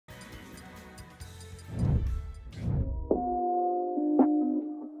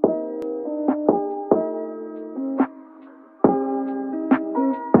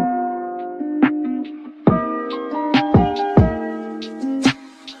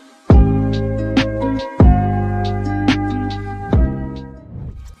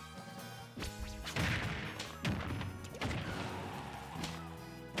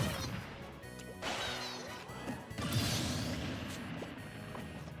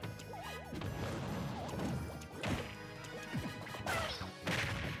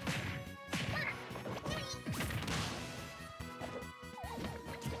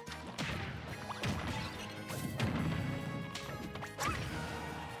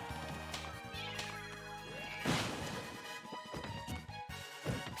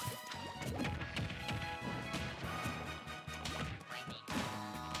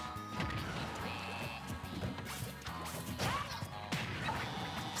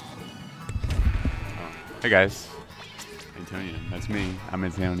Hey guys. Antonian, that's me. I'm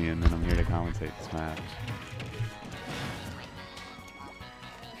Antonian, and I'm here to commentate this match.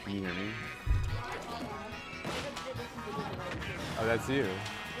 Can you hear me? Oh, that's you.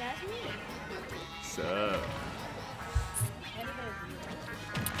 Yeah, that's me. So.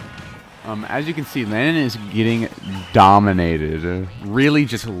 As you can see, Landon is getting dominated. Really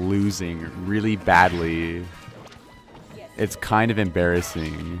just losing really badly. It's kind of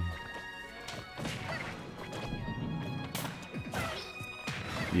embarrassing.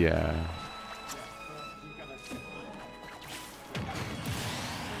 Yeah.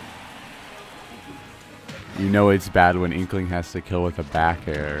 You know it's bad when Inkling has to kill with a back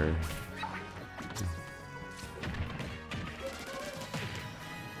air.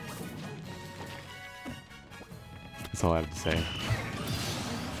 That's all I have to say.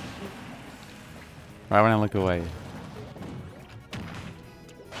 Why would I look away?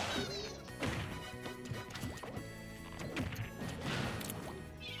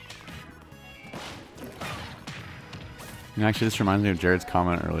 And actually, this reminds me of Jared's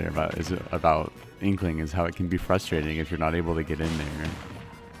comment earlier about Inkling, is how it can be frustrating if you're not able to get in there.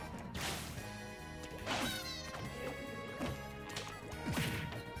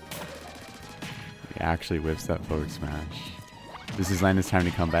 He actually whips that forward smash. This is Landon's time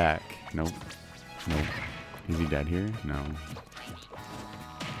to come back. Nope. Nope. Is he dead here? No.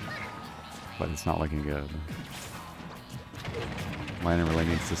 But it's not looking good. Landon really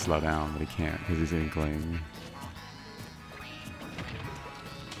needs to slow down, but he can't because he's Inkling.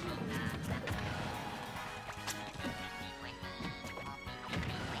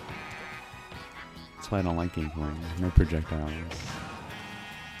 That's why I don't like Inkling. No projectiles.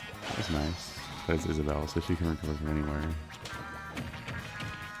 That's nice. But it's Isabel, so she can recover from anywhere.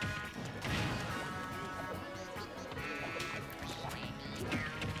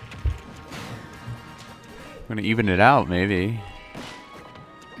 I'm gonna even it out, maybe.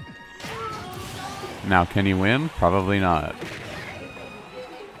 Now, can he win? Probably not.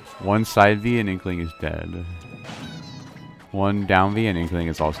 One side V and Inkling is dead. One down V and Inkling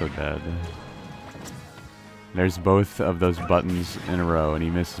is also dead. There's both of those buttons in a row, and he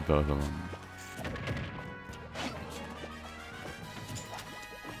misses both of them.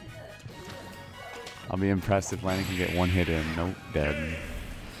 I'll be impressed if Landon can get one hit in. Nope, dead.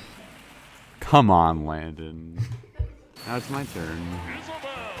 Come on, Landon. Now it's my turn.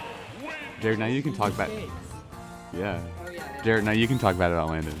 Jared, now you can talk back. Yeah. Jared, now you can talk bad about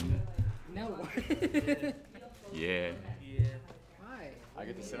Landon. No. Yeah. Why? I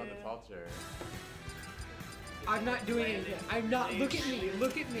get to sit on the tall chair. I'm not doing anything. I'm not. Look at me.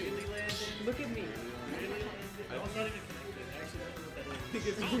 Look at me. Look at me.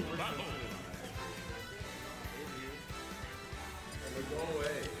 Go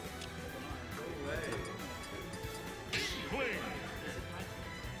away. Go away.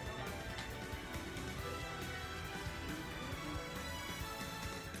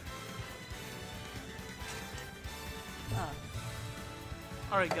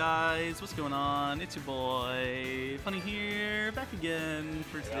 Alright guys, what's going on? It's your boy, Funny here, back again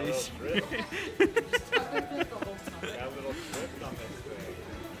for today's stream.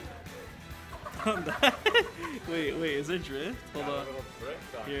 Wait, is there drift? Hold on.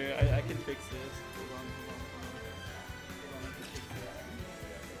 Here, I can fix this. Hold on.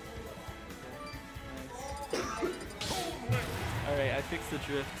 Nice. Alright, I fixed the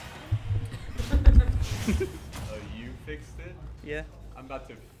drift. Oh, you fixed it? Yeah. I'm about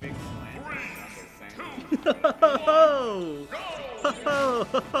to fix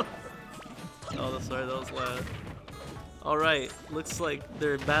Oh, sorry, that was loud. All right, looks like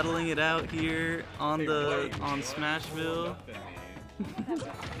they're battling it out here on Smashville.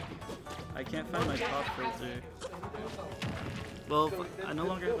 I can't find my pop filter. Well, I no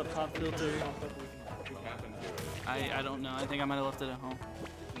longer have a pop filter. I don't know. I think I might have left it at home.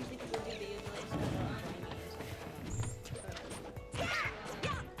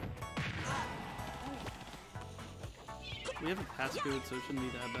 We have a passcode, so it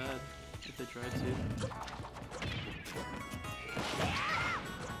shouldn't be that bad if they try to.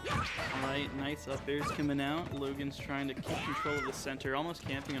 Alright, nice up airs coming out. Logan's trying to keep control of the center, almost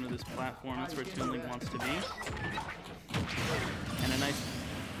camping under this platform. That's where Toon Link wants to be. And a nice,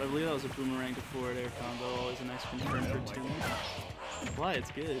 I believe that was a boomerang to forward air combo. Always a nice confirm for Toon Link. Why? It's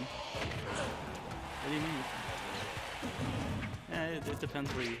good. What do you mean? Yeah, it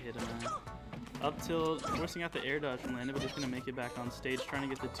depends where you hit him at. Up till forcing out the air dodge from Landon, but he's going to make it back on stage, trying to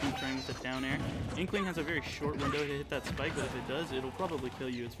get the 2-frame with the down air. Inkling has a very short window to hit that spike, but if it does, it'll probably kill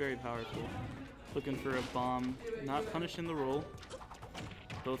you. It's very powerful. Looking for a bomb, not punishing the roll.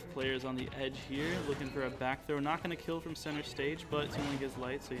 Both players on the edge here, looking for a back throw. Not going to kill from center stage, but Toon Link is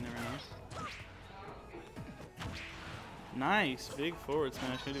light, so you never know. Nice, big forward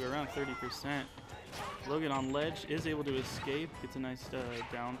smash, going to do around 30%. Logan on ledge is able to escape, gets a nice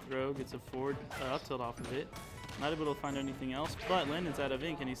down throw, gets a forward up tilt off of it. Not able to find anything else, but Landon's out of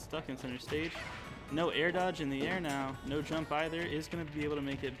ink and he's stuck in center stage. No air dodge in the air now, no jump either, is going to be able to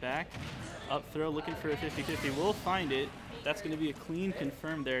make it back. Up throw, looking for a 50-50, will find it. That's going to be a clean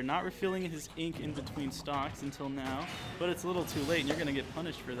confirm there. Not refilling his ink in between stocks until now, but it's a little too late and you're going to get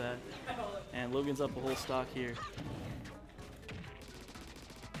punished for that. And Logan's up a whole stock here.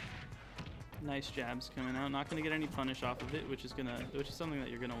 Nice jabs coming out. Not going to get any punish off of it, which is something that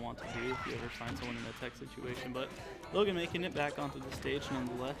you're going to want to do if you ever find someone in a tech situation. But Logan making it back onto the stage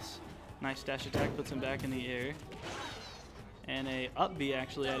nonetheless. Nice dash attack, puts him back in the air. And a up B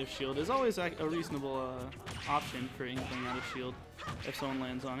actually out of shield is always a reasonable option for Inkling out of shield if someone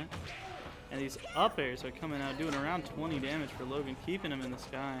lands on it. And these up airs are coming out, doing around 20 damage for Logan, keeping him in the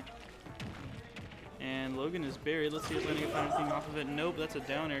sky. And Logan is buried. Let's see if Landon can find anything off of it. Nope, that's a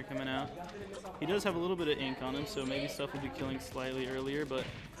down air coming out. He does have a little bit of ink on him, so maybe stuff will be killing slightly earlier, but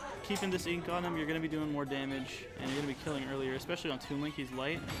keeping this ink on him, you're going to be doing more damage, and you're going to be killing earlier, especially on Toon Link. He's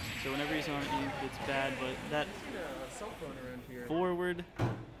light, so whenever he's on ink, it's bad, but that forward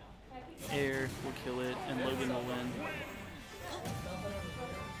air will kill it, and Logan will win.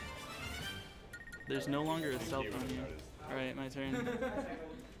 There's no longer a cell phone here. Alright, my turn.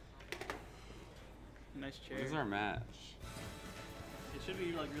 Nice chair. This is our match. It should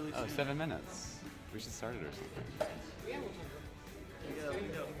be like really soon. Oh, 7 minutes. We should start it or something. We got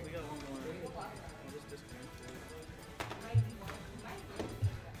one more. I'll just disconnect it.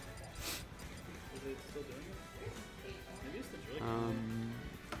 Is it still doing it? Maybe it's the Joy-Con.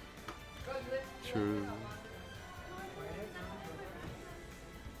 True.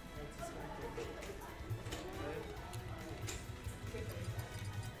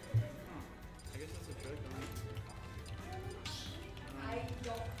 I guess it's a Joy-Con.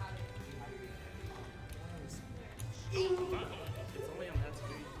 It's only on that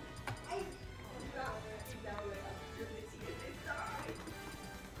screen.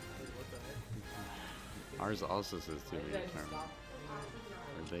 Ours also says to return.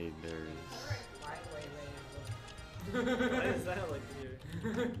 Or theirs. Why is that like here?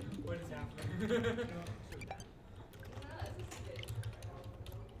 What is happening?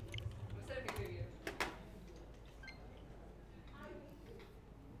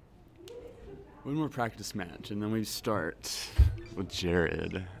 One more practice match, and then we start with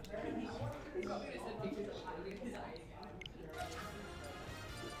Jared.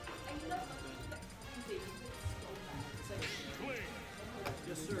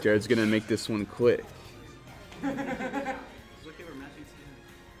 Jared's gonna make this one quick. It's okay, we're matching skin.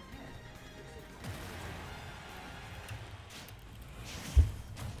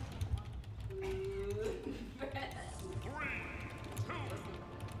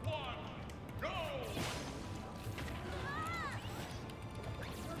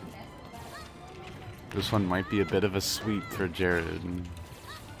 This one might be a bit of a sweep for Jared,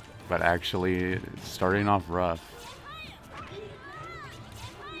 but actually starting off rough.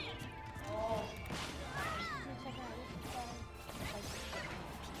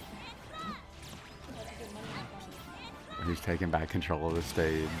 He's taking back control of the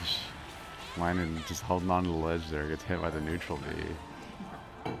stage. Landon just holding on to the ledge there, gets hit by the neutral B.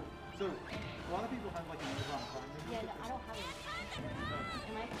 So, a lot of people have like a move on prime. Yeah, no, I don't have it.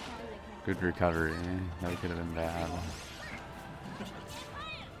 Good recovery. That could have been bad.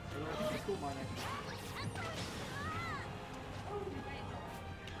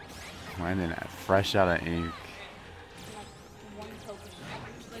 Landon fresh out of ink.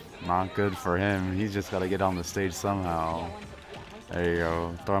 Not good for him. He's just got to get on the stage somehow. There you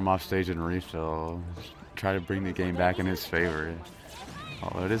go. Throw him off stage and refill. Try to bring the game back in his favor.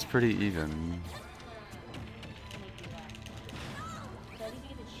 Although it is pretty even.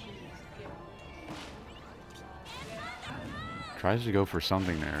 Tries to go for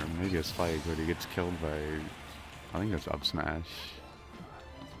something there. Maybe a spike, but he gets killed by, I think that's up smash.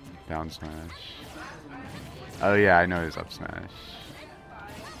 Down smash. Oh yeah, I know it's up smash.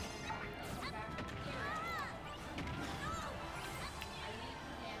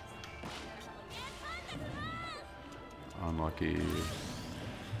 Unlucky.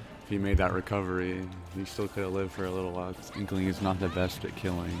 If he made that recovery, he still could have lived for a little while. Inkling is not the best at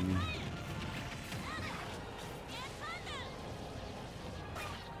killing.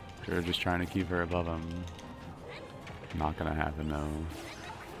 They're just trying to keep her above him. Not gonna happen though.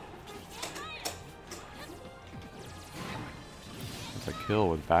 It's a kill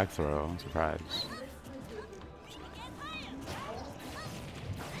with back throw. I'm surprised.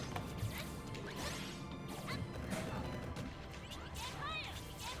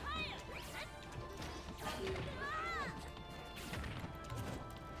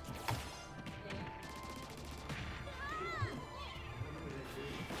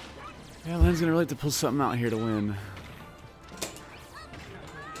 Yeah, Len's gonna really have to pull something out here to win.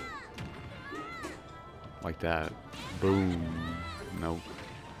 Like that. Boom. Nope.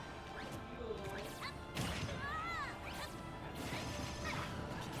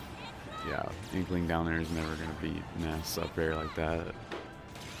 Yeah, Inkling down there is never gonna beat Ness up there like that.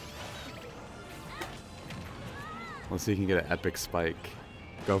 Let's see if he can get an epic spike.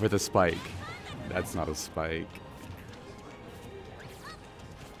 Go for the spike. That's not a spike.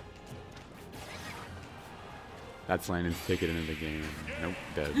 That's Landon's ticket into the game. Nope,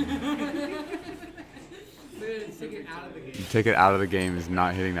 dead. Ticket out of the game. Ticket out of the game is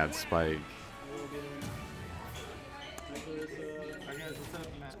not hitting that spike.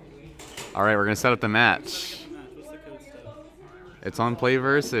 All right, we're gonna set up the match. It's on Play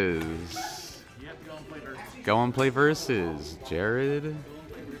Versus. Go on Play Versus, Jared.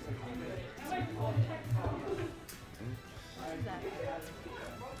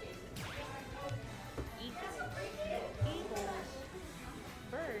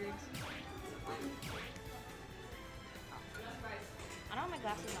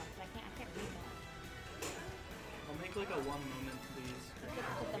 Like a 1 moment, please.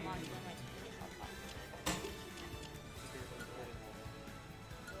 Put them on.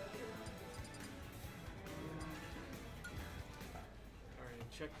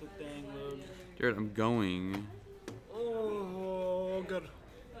 Alright, check the thing, load. Jared, I'm going. Oh, God.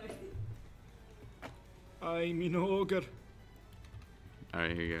 I'm in ogre.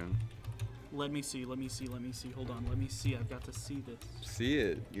 Alright, here you go. Let me see. Hold on, let me see. I've got to see this. See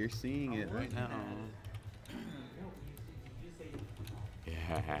it. You're seeing it right now.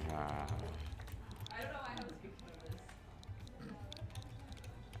 Yeah.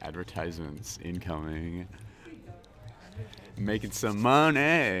 Advertisements incoming. Making some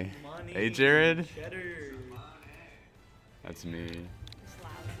money. Hey, Jared. Cheddar. That's me. It's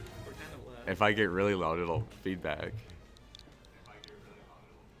loud. We're kind of loud. If I get really loud, it'll feedback.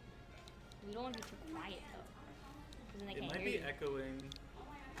 We don't want to be too quiet though. 'Cause then they It can't might hear be you. echoing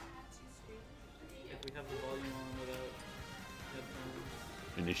if we have the volume on without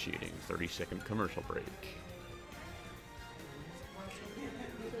headphones. Initiating 30-second commercial break.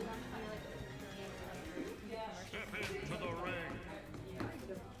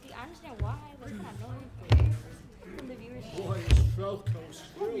 See, I understand why, but it's not annoying from the viewers.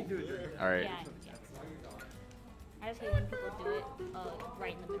 All right. Yeah. I just hate when people do it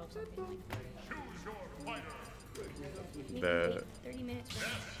right in the middle of something. Like, make The- it take 30 minutes. For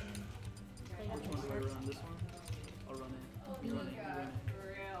Which one do I run? This one? I'll run it. You run it.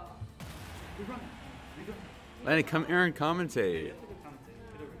 Lenny, come here and commentate.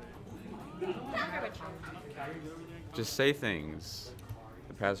 Just say things.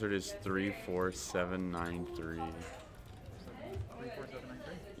 The password is 34793.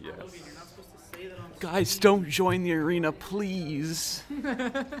 Yes. Guys, don't join the arena, please.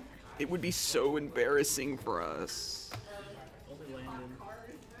 It would be so embarrassing for us.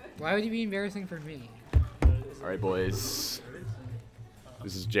 Why would it be embarrassing for me? All right, boys.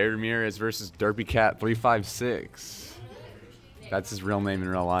 This is Jared Ramirez versus DerpyCat356. That's his real name in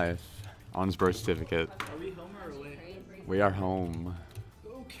real life. On his birth certificate. Are we home or away? We are home.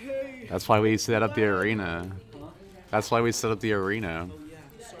 Okay. That's why we set up the arena. That's why we set up the arena. Oh yeah,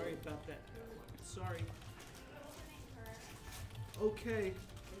 sorry about that. Sorry. Okay.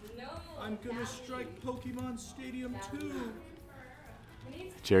 I'm gonna strike Pokemon Stadium 2.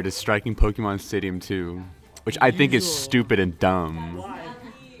 Jared is striking Pokemon Stadium 2, which I think is stupid and dumb. Why?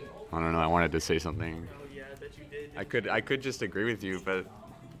 I don't know. I wanted to say something. Oh yeah, I bet you did. I could just agree with you, but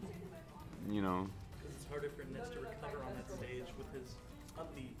you know. It's harder for Ness to recover on that stage with his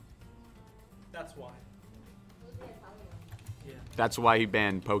upbeat. That's why. Yeah, That's why he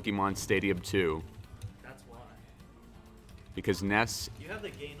banned Pokemon Stadium 2. that's why. Because Ness, You have the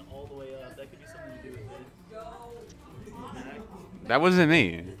gain all the way up. That could be something to do with it. Back. that wasn't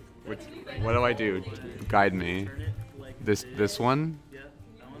me. What do I do? Guide me. Turn it like This one? Yeah,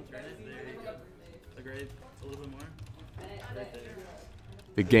 that one. Turn it. There you go. A grade. A little bit more. Right there.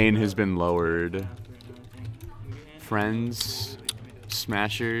 The gain has been lowered. After another thing. Move your hand. Friends,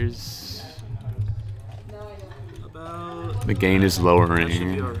 Smashers. About. The gain is That should be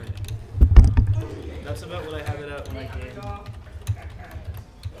lowering. alright. That's about what I have it at when I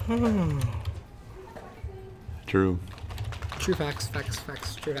game. True. True facts,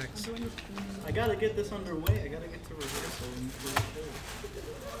 true facts. I gotta get this underway. I gotta get to rehearsal.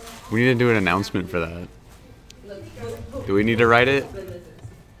 We need to do an announcement for that. Do we need to write it?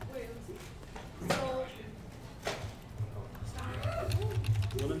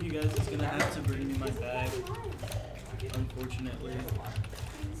 One of you guys is gonna have to bring me my bag. Unfortunately.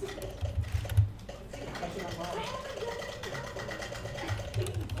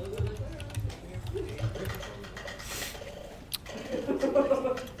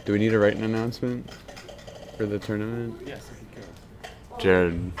 Do we need to write an announcement for the tournament? Yes, if you could.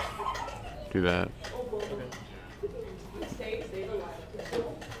 Jared, do that.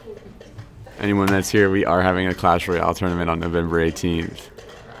 Anyone that's here, we are having a Clash Royale tournament on November 18th.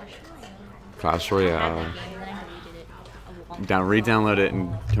 Clash Royale. Re-download it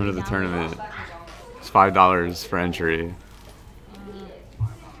and come to the tournament. It's $5 for entry.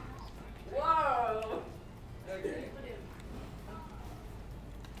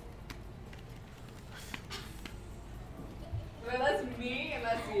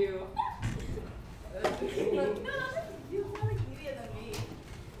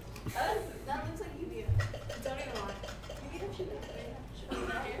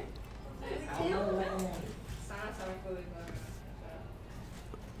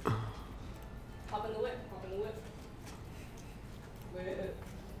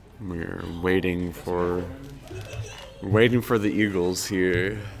 We're waiting for the Eagles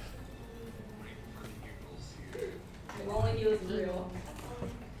here. If only he was real.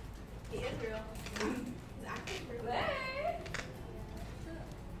 He is real. He's acting real. Hey!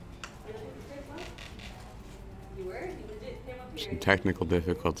 You were? You legit came up here. Some technical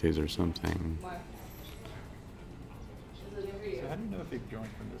difficulties or something. So how do you know if they've joined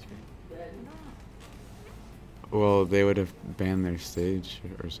from this week? Well, they would have banned their stage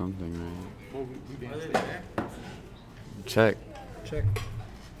or something, right? Well, we banned it. Check. Check.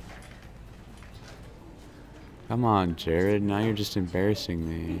 Come on, Jared. Now you're just embarrassing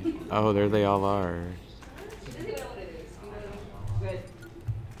me. Oh, there they all are. She doesn't even know what it is. Good.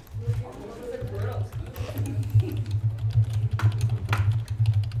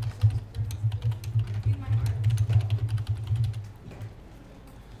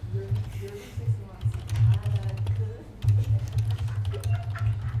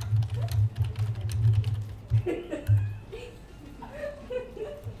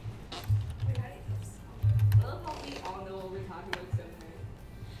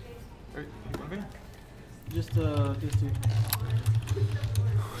 Just do.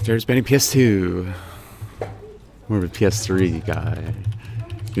 Jared's banning PS2. More of a PS3 guy.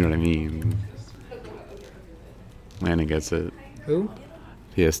 You know what I mean? Landon gets it. Who?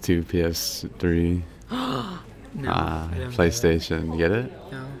 PS2, PS3. No. I don't PlayStation. You get it?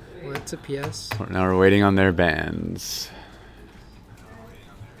 No. Well, it's a PS. Now we're waiting on their bands.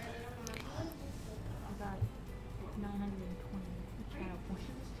 About 920 channel points.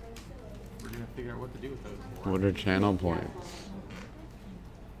 We're gonna figure out what to do with those. What are channel points?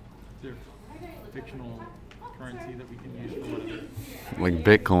 Is there fictional currency that we can use for whatever? Like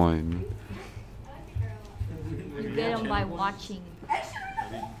Bitcoin. You get them by watching.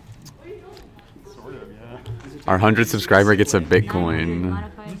 Sort of, yeah. Our 100th subscriber gets a Bitcoin.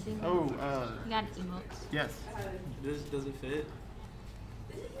 Modifiers thing. Oh, You got emotes. yes. Does it fit?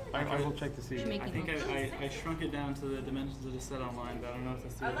 I will check to see. Should make I think emotes. I shrunk it down to the dimensions of the set online, but I don't know if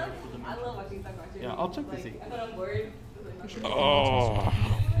that's the original I dimension. love watching stuff watching. Yeah, I'll check to see. I thought I'm worried. We should make emotes,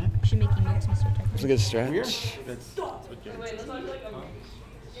 Mr. We should make emotes, Mr. Technical. That's a good stretch. That's what Jared Wait, said. let's watch like a.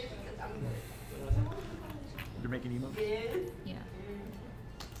 You're making emotes? Yeah.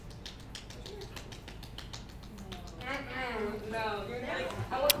 No, you're like,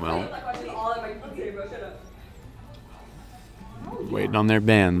 I want to Well. like watching all of my kids, bro. Shut up. Waiting on their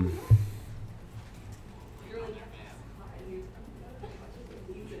band.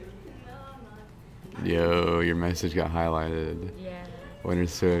 Yo, your message got highlighted. Yeah. Winner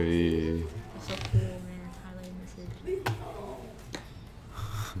Sovi. So cool, man. Highlight message.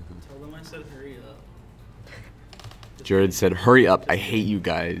 Tell them I said hurry up. Jared said, "Hurry up! I hate you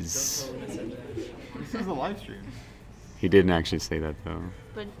guys." Don't tell them I said that. This is a live stream. He didn't actually say that though.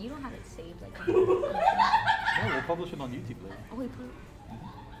 But you don't have it saved like. No, we'll publish it on YouTube later. Oh, we put.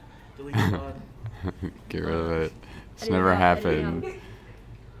 Delete the pod. Get rid of it. It's I didn't never know, I didn't happened.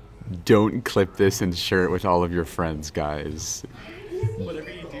 Don't clip this and share it with all of your friends, guys.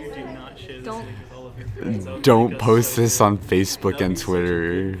 Whatever you do, do not share this Don't- link with all of your friends. That would Don't make us post so this on good. Facebook That would and be such a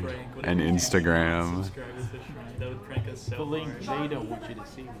Twitter good prank. Whatever and you do, Instagram. subscribe to the shrine. That would prank us so The link hard. they don't want you to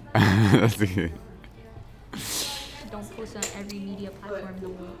see. That's good. Don't post on every media platform in the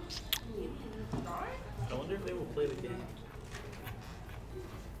world. I wonder if they will play the game.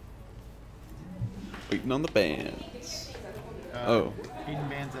 Waiting on the bands. Oh. Aiden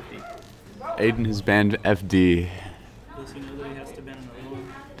bans FD. Aiden has banned FD. Does he know that he has to ban another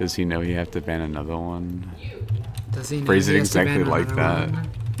one? Does he know he have to ban another one? Does he know Phrase it he has to exactly ban like another that.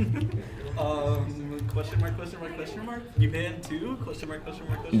 one? Question mark, question mark, question mark? You banned 2? Question mark, question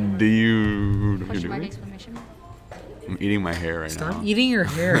mark, question mark? Do you? Question mark, exclamation mark. I'm eating my hair right Stop now. eating your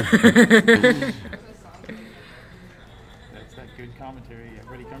hair. That's that good commentary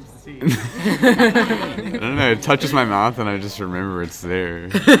everybody comes to see. I don't know. It touches my mouth and I just remember it's there.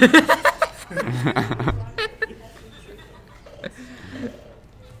 That's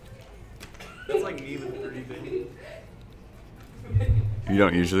like me with breathing. You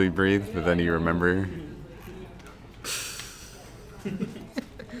don't usually breathe, but then you remember.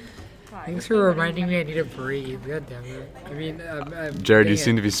 Thanks for reminding me I need to breathe. God damn it. I mean, Jared, you dang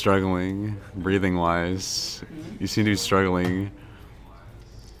seem it. to be struggling, breathing-wise. You seem to be struggling.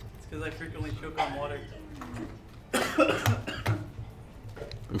 It's because I frequently choke on water.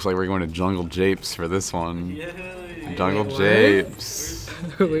 Looks like we're going to Jungle Japes for this one. Yeah. Jungle Wait, what? Japes.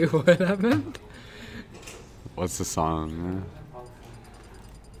 Wait, what happened? What's the song?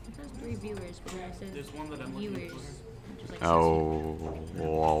 It says 3 viewers, but then it says There's one that I'm looking viewers. for. Which is like Oh,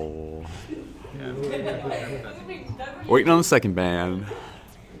 whoa. Waiting on the second band.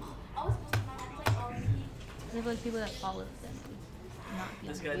 There's like people that follow them. Not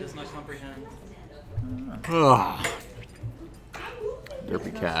This viewers. guy does not comprehend. Ugh.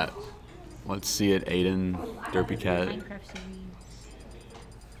 Derpy Cat. Let's see it, Aiden. Derpy Cat. Minecraft series.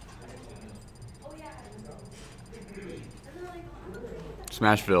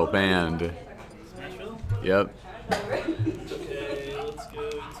 Smashville band. Smashville? Yep. Okay, let's go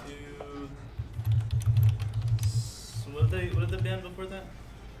to. What have they banned before that?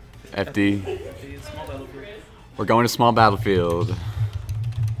 FD. The small battlefield. We're going to Small Battlefield.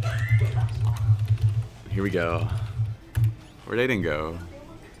 Here we go. Where'd Aiden go?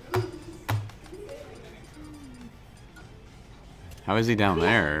 How is he down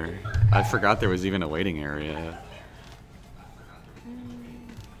there? I forgot there was even a waiting area.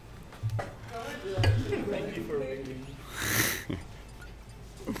 Thank you for waiting.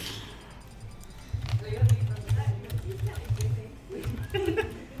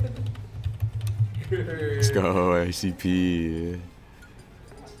 Let's go, ICP.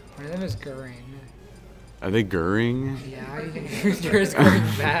 My name is Goering. Are they gurring? Yeah, you're just going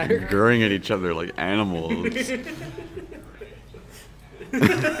back. Gurring at each other like animals. He's hearing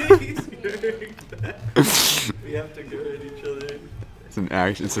that. We have to go at each other.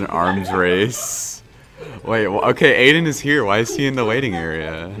 It's an arms race. Wait, okay, Aiden is here. Why is he in the waiting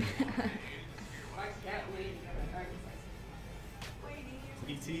area?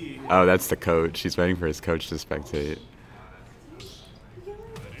 E.T. Oh, that's the coach. He's waiting for his coach to spectate.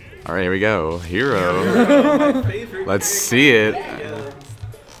 All right, here we go. Hero. My favorite Let's see it. character.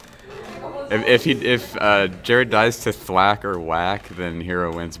 If Jared dies to thwack or whack, then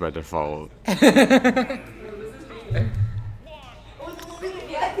Hero wins by default.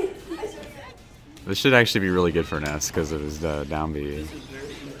 This should actually be really good for Ness because of his down B. This is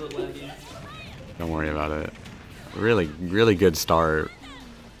very input laggy. Don't worry about it. Really, really good start.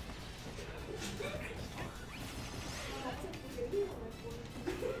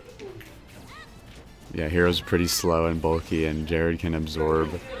 Yeah, Hero's pretty slow and bulky, and Jared can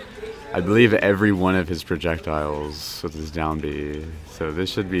absorb, I believe, every one of his projectiles with his down B. So this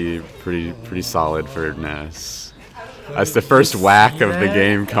should be pretty solid for Ness. That's the first whack of the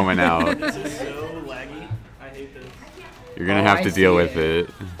game coming out. This is so laggy. I hate this. You're gonna Oh, have I to deal see with it.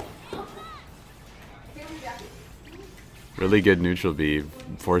 Really good neutral B,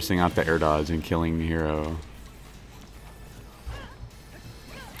 forcing out the air dodge and killing the Hero.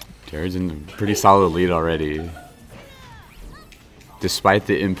 Jared's in a pretty solid lead already, despite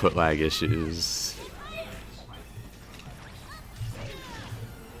the input lag issues.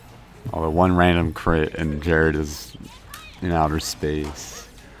 Although one random crit and Jared is in outer space.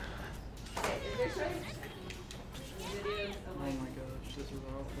 Oh my gosh, this is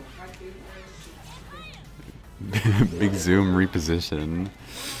awful. Big zoom reposition.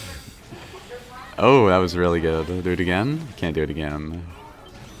 Oh, that was really good. Do it again? Can't do it again.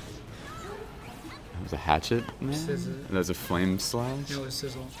 That was a hatchet? Sizzle. That was a flame slash? No, it's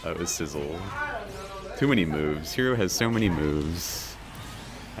Sizzle. Oh, it was sizzle. Too many moves. Hero has so many moves.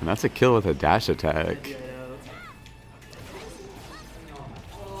 And that's a kill with a dash attack. Yeah.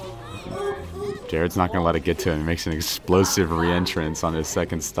 Jared's not gonna let it get to him. He makes an explosive re-entrance on his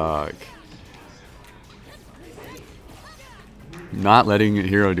second stock. Not letting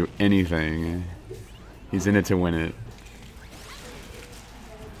Hero do anything. He's in it to win it.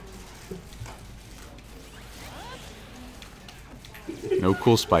 No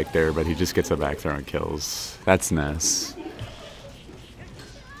cool spike there, but he just gets a back throw and kills. That's Ness.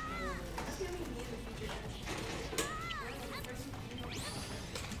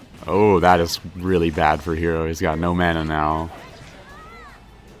 Oh, that is really bad for Hero. He's got no mana now.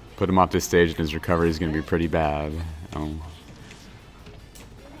 Put him off this stage and his recovery is going to be pretty bad. Oh.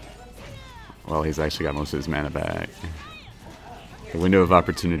 Well, he's actually got most of his mana back. The window of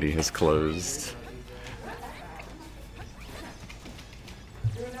opportunity has closed.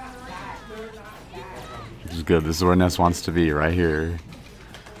 This is good. This is where Ness wants to be, right here.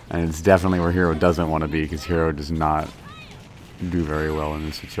 And it's definitely where Hero doesn't want to be, because Hero does not do very well in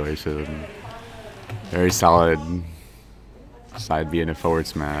this situation. Very solid side B and a forward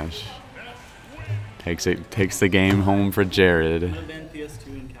smash. Takes the game home for Jared.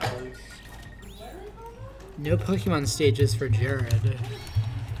 No Pokemon stages for Jared.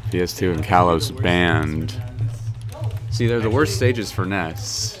 PS2 and Kalos banned. See, they're the worst stages for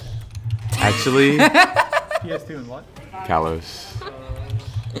Ness. Actually, PS2 and what? Kalos.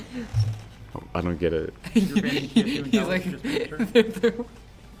 I don't get it. He's like,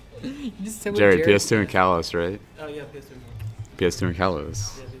 Jared, PS2 and Kalos, right? Oh yeah, PS2. PS2 and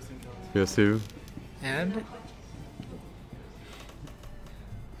Kalos. Yeah, PS2 and PS2, and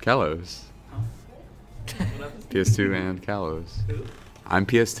Kalos. PS2 and Kalos. I'm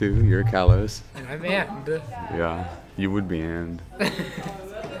PS2, you're Kalos. and I'm and. Yeah, you would be and.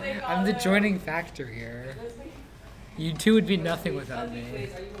 I'm the joining factor here. You two would be nothing without me.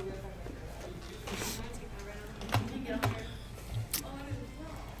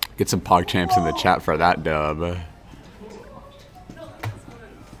 Get some POPCS in the chat for that dub.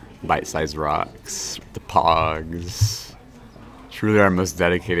 Bite-sized rocks, the Pogs. Truly our most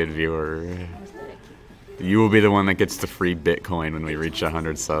dedicated viewer. You will be the one that gets the free Bitcoin when we reach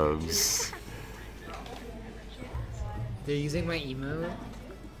 100 subs. They're using my emote.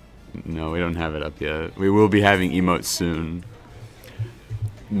 No, we don't have it up yet. We will be having emotes soon.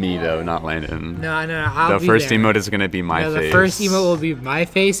 Me though, not Landon. No, I'll The be first there. emote is gonna be my No, face. the first emote will be my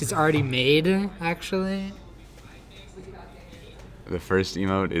face. It's already made, actually. The first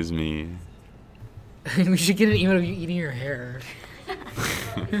emote is me. We should get an emote of you eating your hair.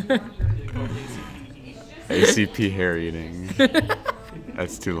 ACP hair eating.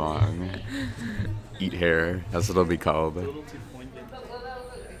 That's too long. Eat hair. That's what it'll be called.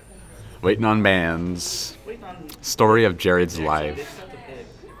 Waiting on bans. Story of Jared's life.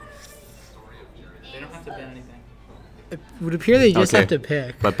 They don't have to ban anything. It would appear they just Okay. have to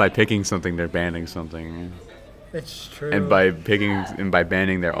pick. But by picking something, they're banning something. That's true. And by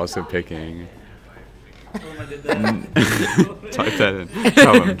banning, they're also picking. Type that in.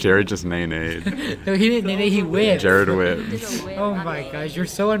 Tell him Jared just nay-nayed. No, he didn't. He whipped. Jared whipped. Oh my gosh, you're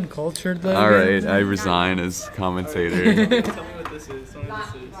so uncultured, Logan. All right, I resign as commentator. Tell me what this is. Tell me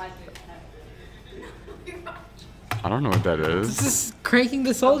what this is. I don't know what that This is. is cranking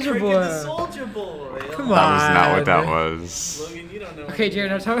the soldier boy. Soldier Boy. Come on. That was not what that was. Logan, you don't know. Okay, Jared,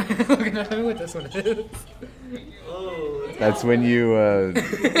 now tell me, Logan, now tell me what this one is. Oh, That's when you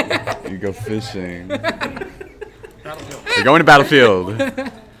you go fishing. You're going to Battlefield.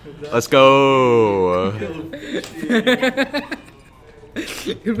 Let's go.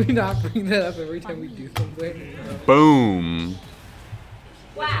 Could we not bring that up every time we do something? Boom.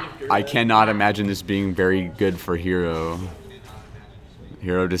 Wow. I cannot imagine this being very good for Hero.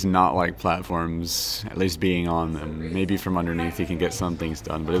 Hero does not like platforms, at least being on them. Maybe from underneath he can get some things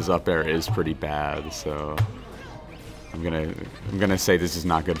done, but his up air is pretty bad, so I'm gonna say this is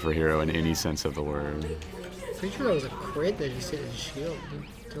not good for Hero in any sense of the word. Pretty sure that was a crit that just hit his shield.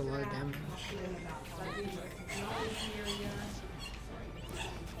 Did a lot of damage.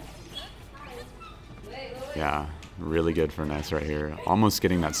 Yeah, really good for Ness right here. Almost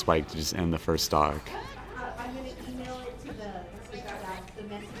getting that spike to just end the first stock. I'm going to email it to the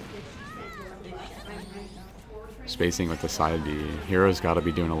message that she sent. Spacing with the side B. Hero's got to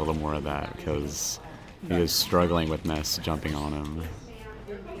be doing a little more of that because he is struggling with Ness jumping on him.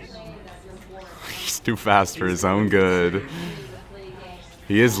 He's too fast for his own good.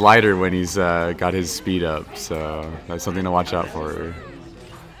 He is lighter when he's got his speed up, so that's something to watch out for.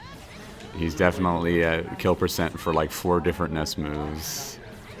 He's definitely at kill percent for like 4 different Ness moves.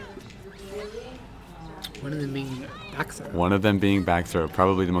 One of them being back throw. One of them being back throw,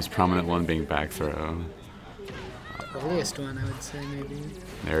 probably the most prominent one being back throw. Earliest one, I would say, maybe.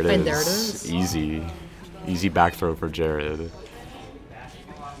 There it is. And there it is. Easy. Easy back throw for Jared.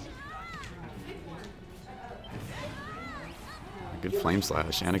 Good flame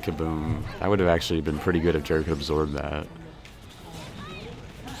slash and a kaboom. That would have actually been pretty good if Jared could absorb that.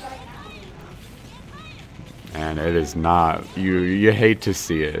 And it is not. You hate to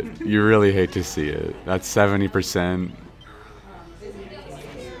see it. You really hate to see it. That's 70%.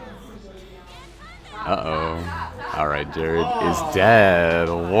 Uh-oh. All right, Jared is dead.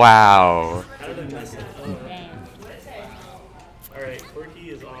 Wow. Alright, Quirky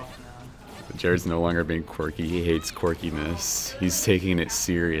is off now. Jared's no longer being quirky. He hates quirkiness. He's taking it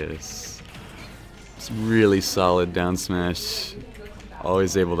serious. It's really solid down smash.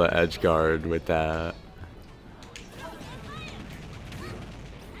 Always able to edge guard with that.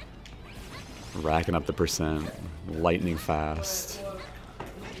 Racking up the percent. Lightning fast.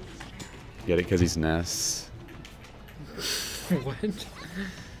 Get it? Because he's Ness. What?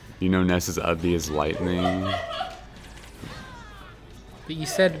 You know Ness's Ubbi is lightning. But you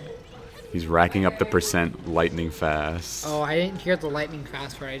said. He's racking up the percent lightning fast. Oh, I didn't hear the lightning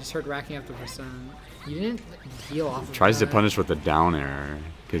fast part. I just heard racking up the percent. You didn't heal off of Tries to that. punish with the down air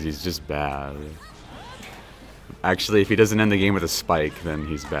because he's just bad. Actually, if he doesn't end the game with a spike, then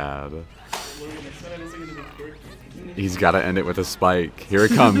he's bad. He's got to end it with a spike. Here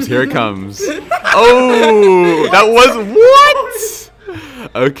it comes. Here it comes. Oh, that was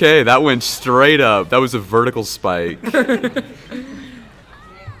what? Okay, that went straight up. That was a vertical spike.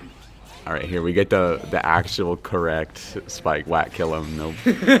 All right, here we get the actual correct spike. Whack, kill him. Nope.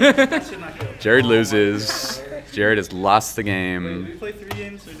 Jared loses. Jared has lost the game. We play 3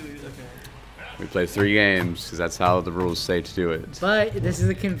 games or do we? Okay. We play 3 games because that's how the rules say to do it. But this is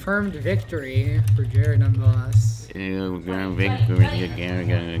a confirmed victory for Jared nonetheless. Yeah,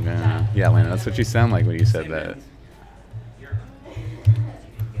 Lana, that's what you sound like when you said that.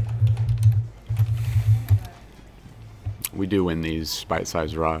 We do win these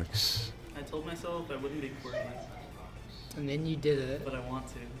bite-sized rocks. I told myself I wouldn't be quirky, And then you did it. but I want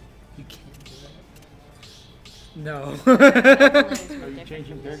to. You can't do it. No. Are you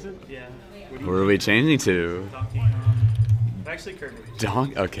changing character? Yeah. What are we changing to? Donkey Kong. Actually, Kirby.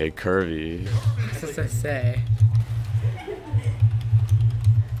 Okay, Kirby. That's what I say.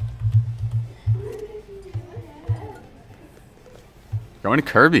 Going to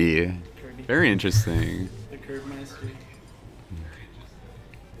Kirby. Kirby. Very interesting. The Curb Master.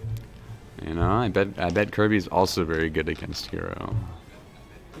 You know, I bet Kirby's also very good against Hero.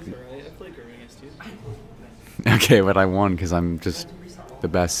 He's alright. I play Kirby against you. Okay, but I won because I'm just the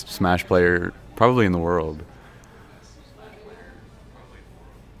best Smash player probably in the world.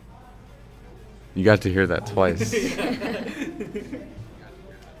 You got to hear that twice. And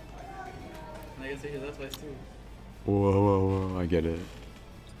I guess I hear that twice too. Whoa, I get it.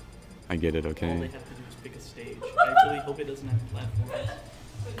 I get it, All they okay. have to do is pick a stage. I really hope it doesn't have platforms.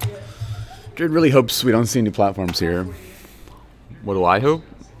 Jared really hopes we don't see any platforms here. What do I hope?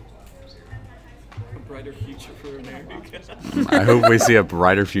 A brighter future for America. I hope we see a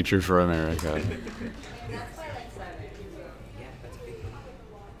brighter future for America.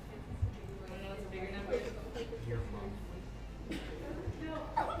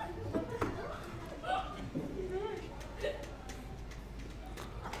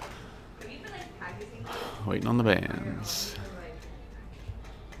 Waiting on the bands.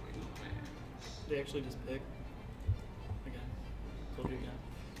 They actually just pick. Again. Told you again.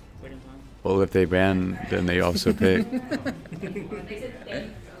 Second time. Well, if they ban, then they also pick.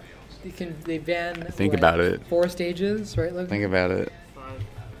 They ban. Think what, about it. 4 stages, right, Logan? Think about it. 5.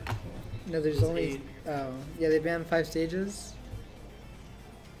 No, there's It's only. 8. Oh, yeah, they banned 5 stages.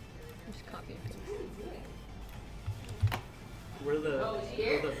 Just copy and paste. We're the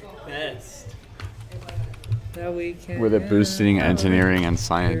best. That we can. We're the boosting engineering and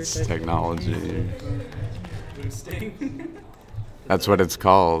science technology. Boosting. That's what it's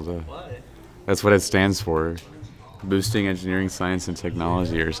called. What? That's what it stands for. Boosting engineering, science, and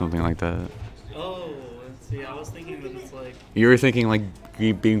technology, or something like that. Oh, see, I was thinking that it's like. You were thinking like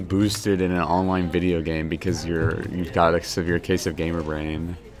being boosted in an online video game because you've got a severe case of gamer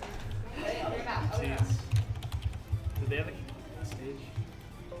brain. See, did they have a stage?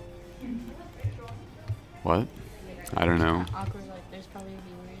 What? I don't know. Awkward, like, there's probably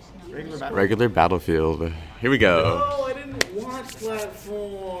viewers. Regular battle. Regular Battlefield. Here we go. Oh, I didn't want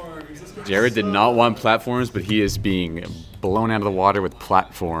platforms. Jared did not want platforms, but he is being blown out of the water with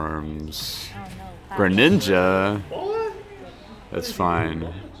platforms. Oh no. Greninja. What? That's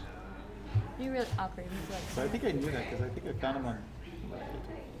fine. You're really awkward. He's like, So I think I knew that because I think I found him on.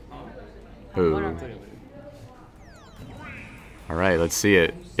 Who? what I'll am tell I? you later. All right, let's see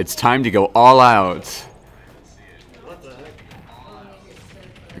it. It's time to go all out. What the heck?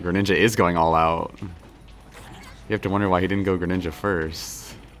 Greninja is going all out. You have to wonder why he didn't go Greninja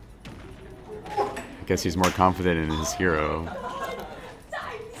first. I guess he's more confident in his hero.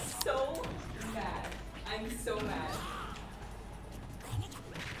 I'm so mad. I'm I'm so mad.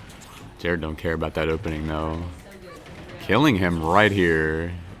 Jared don't care about that opening though. Killing him right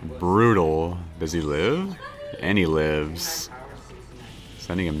here. Brutal. Does he live? And he lives.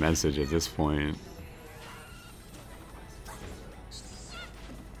 Sending a message at this point.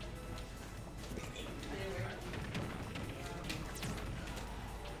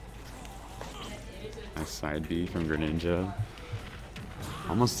 Nice side B from Greninja.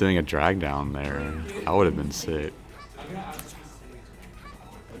 Almost doing a drag down there. That would have been sick.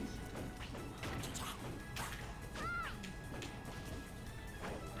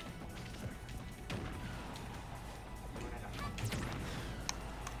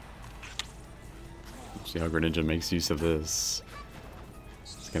 See how Greninja makes use of this.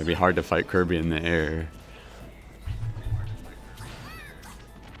 It's gonna be hard to fight Kirby in the air.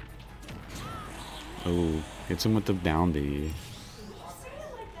 Oh, hits him with the down B.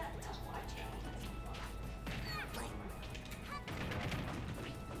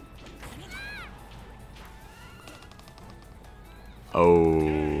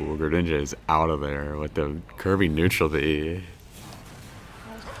 Oh, Greninja is out of there with the Kirby neutral B.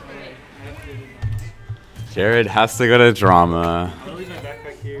 Jared has to go to drama. I'll leave my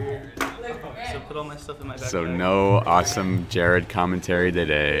backpack here. So put all my stuff in my backpack. So no awesome Jared commentary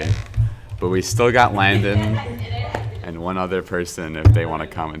today. But we still got Landon and one other person if they want to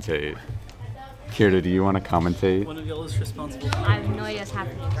commentate. Kirta, do you want to commentate? One of y'all is responsible. I have no idea what's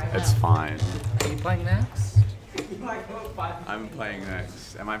happening. It's fine. Are you playing next? I'm playing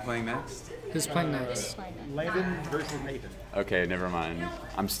next. Am I playing next? Who's playing next? Landon versus Nathan. Okay, never mind.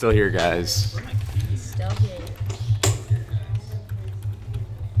 I'm still here, guys. He's still here.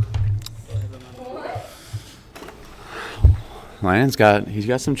 Landon's he's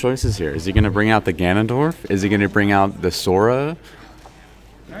got some choices here. Is he going to bring out the Ganondorf? Is he going to bring out the Sora?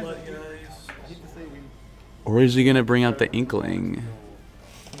 Or is he going to bring out the Inkling?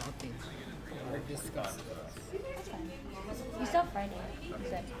 You still have Friday, you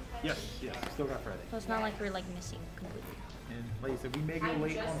said. Yes, still got Friday. So it's not like we're like missing completely. And like you said, we may go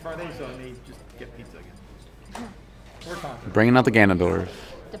late on Friday, so I may just get pizza again. Or tacos. Bringing out the Ganondorf.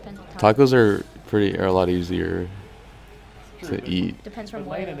 Depends on Tacos are a lot easier to eat. Depends But from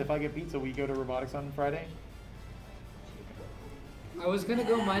where. Landon, if I get pizza, we go to robotics on Friday? I was gonna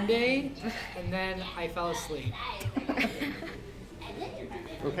go Monday, and then I fell asleep.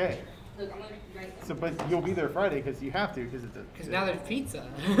 Okay. So, but you'll be there Friday because you have to, because it's a. Because now there's pizza.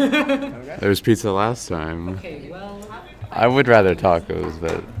 Okay. There was pizza last time. Okay, well, I would rather tacos,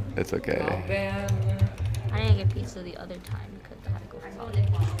 but it's I'll okay. ban. I didn't get pizza the other time because I had to go for college.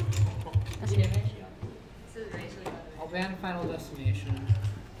 That's good. I'll ban Final Destination.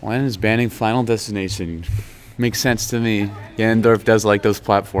 Landon's banning Final Destination. Makes sense to me. Ganondorf does like those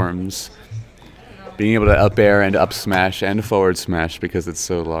platforms. Being able to up air and up smash and forward smash because it's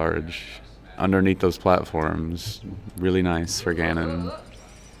so large. Underneath those platforms. Really nice for Ganon.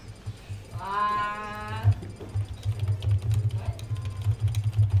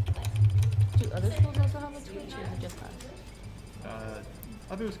 Do other schools also have a Twitch or is it just us?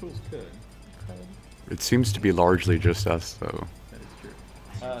 Other schools could. It seems to be largely just us, though. That is true.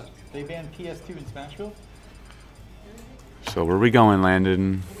 They banned PS2 in Smashville? So where are we going,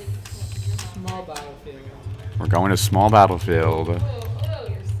 Landon? Small battlefield. We're going to small battlefield. You're so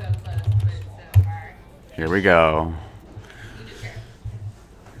close, but so far. Here we go. You just care.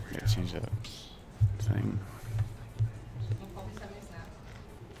 Gotta change that thing. You'll probably send me a snap.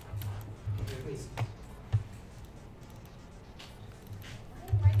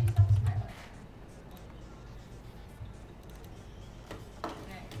 Why do you stop smiling?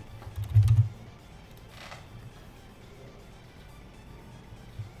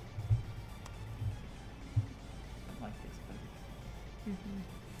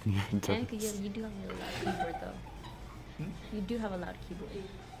 Okay. My face, And you do have a really loud keyboard though. You do have a loud keyboard.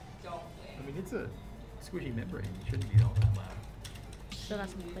 I mean, it's a squishy membrane. It shouldn't be all that loud. Still got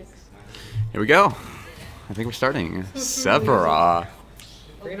some clicks. Here we go. I think we're starting. Sephiroth.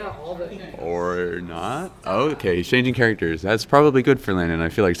 Bring out all the. Or not? Oh, okay, he's changing characters. That's probably good for Landon. I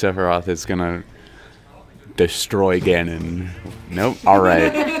feel like Sephiroth is gonna destroy Ganon. Nope.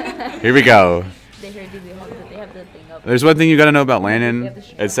 Alright. Here we go. They have the thing up. There's one thing you gotta know about Landon.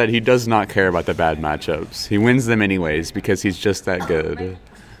 It's that he does not care about the bad matchups. He wins them anyways because he's just that good.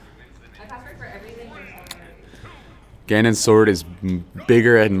 My password for everything is Ganon's sword is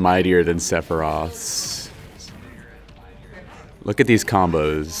bigger and mightier than Sephiroth's. Look at these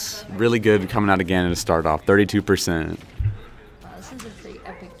combos. Really good coming out of Ganon to start off. 32%. Wow, this is a pretty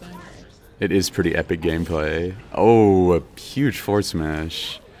epic game. It is pretty epic gameplay. Oh, a huge forward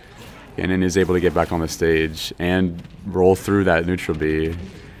smash. Ganon is able to get back on the stage and roll through that neutral B,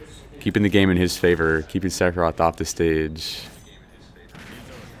 keeping the game in his favor, keeping Sephiroth off the stage.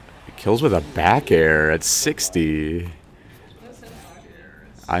 Kills with a back air at 60.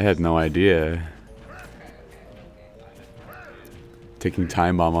 I had no idea. Taking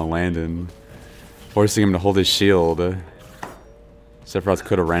time bomb on Landon, forcing him to hold his shield. Sephiroth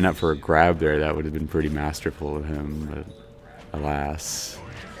could have ran up for a grab there. That would have been pretty masterful of him, but alas.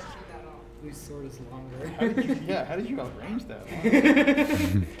 Whose sword is longer? How did you outrange that?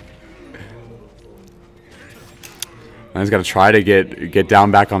 He's got to try to get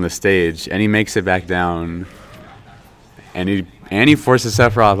down back on the stage, and he makes it back down. And he forces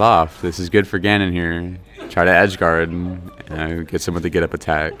Sephiroth off. This is good for Ganon here. Try to edge guard and gets him with the get up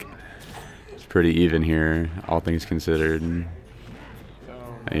attack. It's pretty even here, all things considered.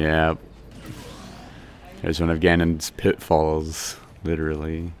 Yeah. There's one of Ganon's pitfalls,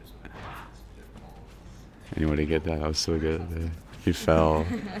 literally. Anybody get that? That was so good. He fell.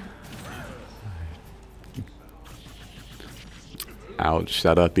 Ouch,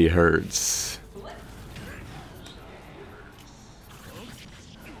 that uppy hurts.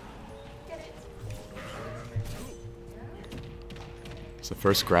 It's the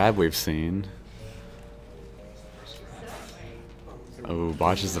first grab we've seen. Oh,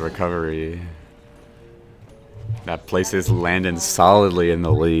 botches the recovery. That places Landon solidly in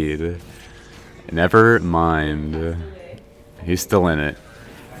the lead. Never mind. He's still in it.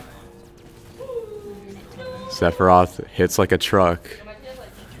 Sephiroth hits like a truck.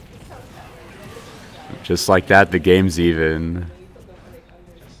 Just like that, the game's even.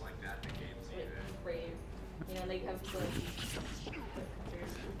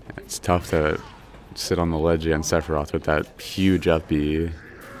 It's tough to sit on the ledge against Sephiroth with that huge up B.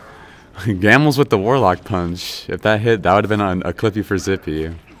 Gambles with the Warlock Punch. If that hit, that would have been a clippy for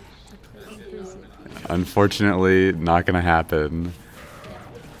Zippy. Unfortunately, not going to happen.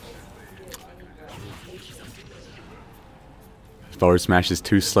 Forward smash is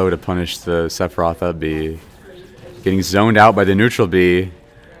too slow to punish the Sephiroth up B. Getting zoned out by the neutral B.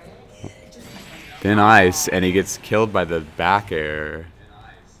 Thin ice, and he gets killed by the back air.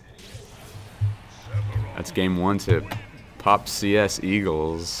 That's game 1 to POPCS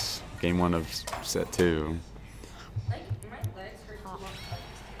Eagles. Game 1 of set 2.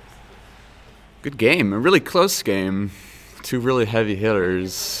 Good game, a really close game. 2 really heavy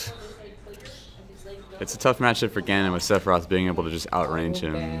hitters. It's a tough matchup for Ganon with Sephiroth being able to just outrange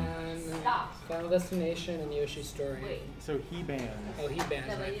him. Final Destination and Yoshi's Story. So he banned. Oh, he banned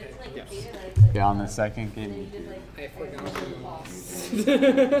my pick. Yes. Yeah, on the second game you do. I forgot to lost. You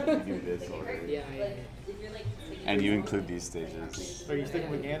do this order. Yeah, And you include these stages. So are you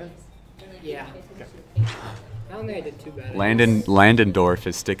sticking with Ganon? yeah. Okay. I don't think I did too bad. Landendorf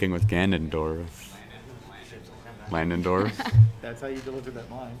is sticking with Ganondorf. Landendorf? That's how you deliver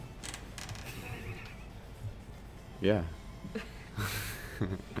that line. Yeah.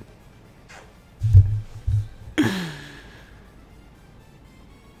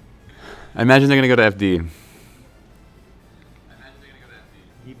 I imagine they're going to go to FD.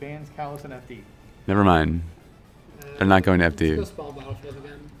 He bans Callus and FD. Never mind. They're not going to Let's go FD. Spell Battlefield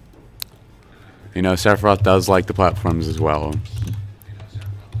again. You know, Sephiroth does like the platforms as well.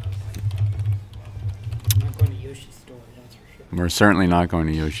 I'm not going to Yoshi's Story, that's for sure. We're certainly not going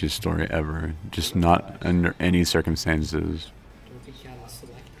to Yoshi's Story ever. Just not under any circumstances. Don't think Cal is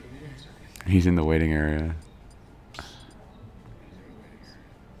selected. He's in the waiting area.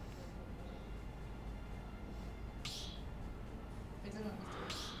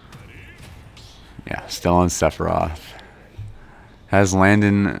 Yeah, still on Sephiroth. Has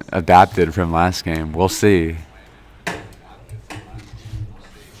Landon adapted from last game? We'll see.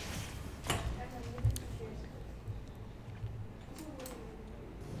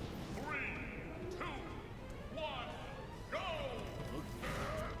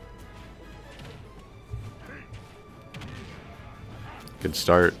 Good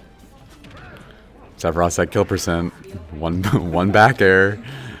start. Sephiroth's at kill percent. One back air.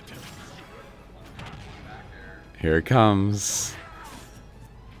 Here it comes.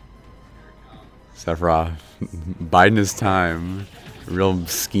 Sephiroth biding his time. Real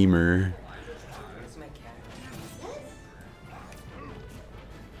schemer.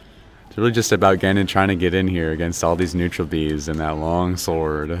 It's really just about Ganon trying to get in here against all these neutral Bs and that long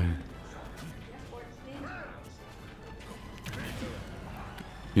sword.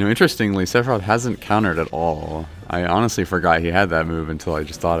 You know, interestingly, Sephiroth hasn't countered at all. I honestly forgot he had that move until I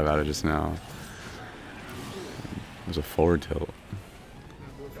just thought about it just now. It was a forward tilt.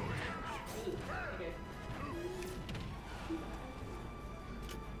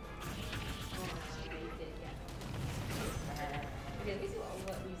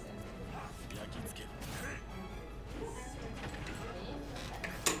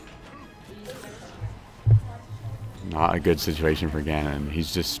 Not a good situation for Ganon.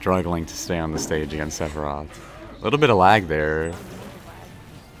 He's just struggling to stay on the stage against Sephiroth. A little bit of lag there.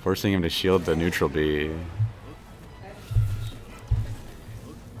 Forcing him to shield the neutral B.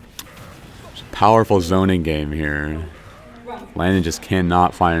 Powerful zoning game here. Landon just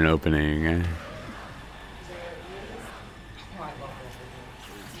cannot find an opening.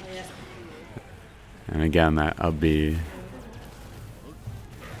 And again, that up B.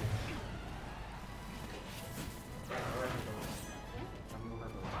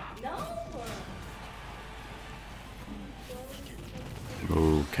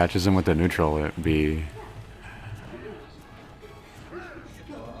 Ooh, catches him with the neutral at B.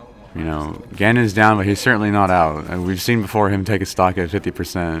 You know, Ganon's down, but he's certainly not out. And we've seen before him take a stock at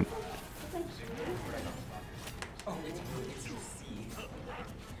 50%.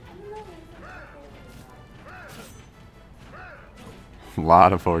 A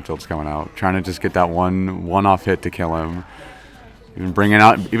lot of forward tilts coming out, trying to just get that one-off hit to kill him. Even bringing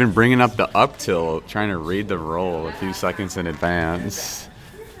up the up tilt, trying to read the roll a few seconds in advance.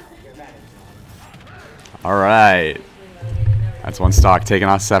 All right, that's one stock taking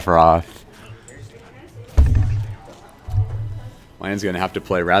off Sephiroth. Landon's gonna have to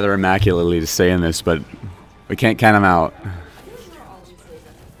play rather immaculately to stay in this, but we can't count him out.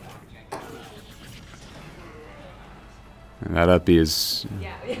 And that up B is,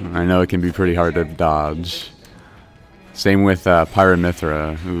 I know it can be pretty hard to dodge. Same with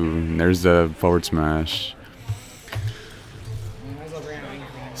Pyramithra. Ooh, there's the forward smash.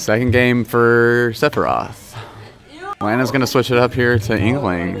 Second game for Sephiroth. Lana's going to switch it up here to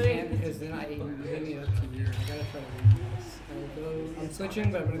Inkling. I'm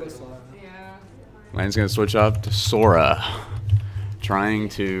switching, but I'm going to go Sora. Lana's going to switch up to Sora. Trying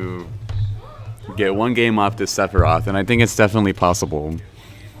to get one game off to Sephiroth, and I think it's definitely possible.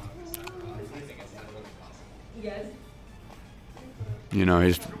 You know,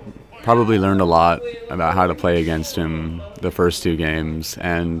 he's probably learned a lot about how to play against him the first two games,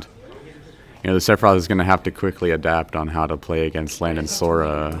 and you know, the Sephiroth is going to have to quickly adapt on how to play against Landon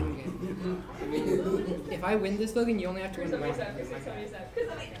Sora. If I win this, Logan, you only have to win the round.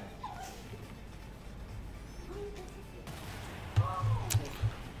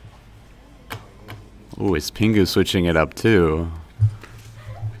 Ooh, is Pingu switching it up too?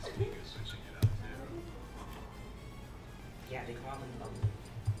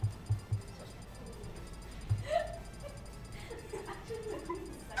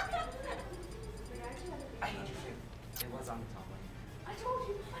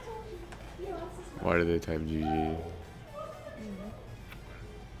 Why did they type GG?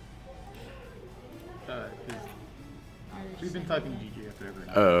 We've been typing GG after every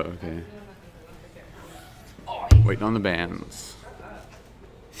night. Oh, okay. Waiting on the bands.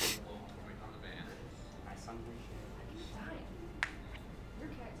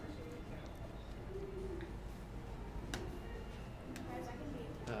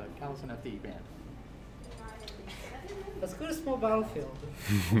 Callison FD band. Let's go to small battlefield.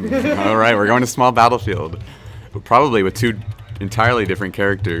 All right, we're going to small battlefield, but probably with two entirely different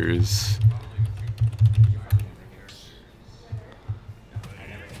characters.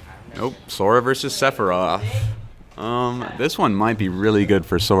 Nope, Sora versus Sephiroth. This one might be really good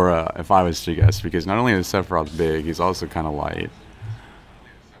for Sora if I was to guess, because not only is Sephiroth big, he's also kind of light.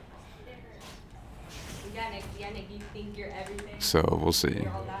 So we'll see.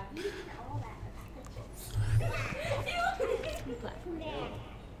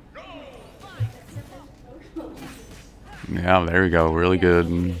 Yeah, there we go. Really good.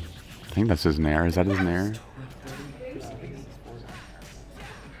 I think that's his Nair. Is that his Nair?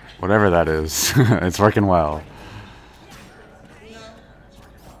 Whatever that is. It's working well.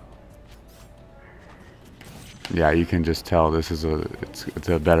 Yeah, you can just tell this is it's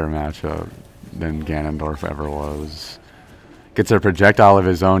a better matchup than Ganondorf ever was. Gets a projectile of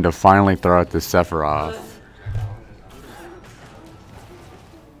his own to finally throw out this Sephiroth.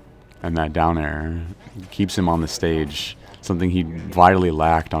 And that down air keeps him on the stage. Something he vitally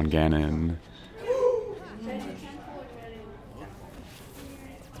lacked on Ganon.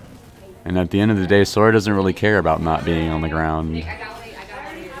 And at the end of the day, Sora doesn't really care about not being on the ground.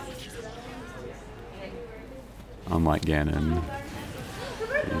 Unlike Ganon.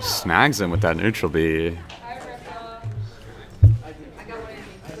 He snags him with that neutral B.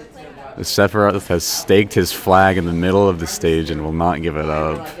 The Sephiroth has staked his flag in the middle of the stage and will not give it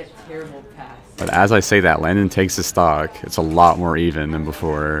up. But as I say that, Landon takes the stock. It's a lot more even than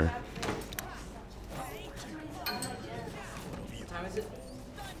before.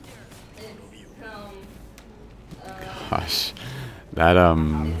 Gosh, that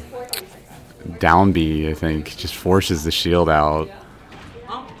down B, I think. Just forces the shield out.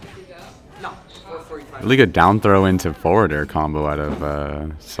 Really good down throw into forward air combo out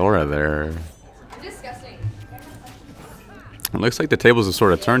of Sora there. Disgusting. It looks like the tables have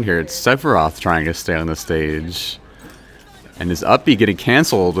sort of turned here. It's Sephiroth trying to stay on the stage. And his up B getting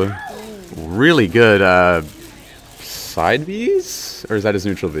canceled. Really good side Bs? Or is that his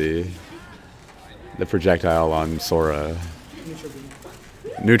neutral B? The projectile on Sora.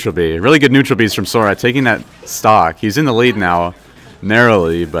 Neutral B. Really good neutral Bs from Sora. Taking that stock. He's in the lead now.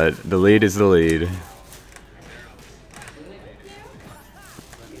 Narrowly, but the lead is the lead.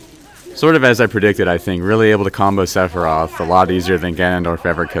 Sort of as I predicted, I think. Really able to combo Sephiroth a lot easier than Ganondorf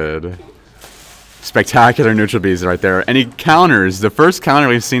ever could. Spectacular neutral Bs right there. And he counters. The first counter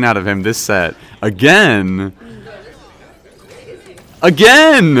we've seen out of him this set. Again!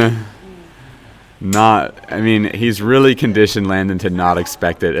 Again! Not, I mean, he's really conditioned Landon to not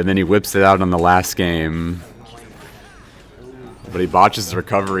expect it, and then he whips it out on the last game. But he botches the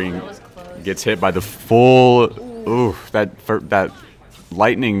recovery, gets hit by the full, ooh, that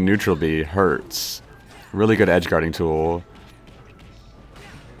lightning neutral B hurts. Really good edge guarding tool.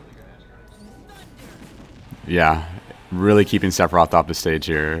 Yeah, really keeping Sephiroth off the stage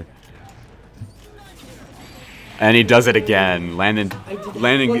here. And he does it again. Landon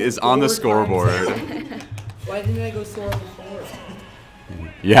is on the scoreboard. Why didn't I go Sora before?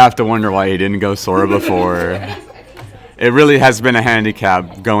 You have to wonder why he didn't go Sora before. It really has been a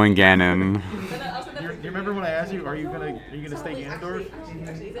handicap going Ganon. You remember when I asked you, are you gonna stay Ganondorf?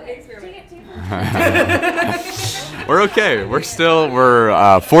 We're okay. We're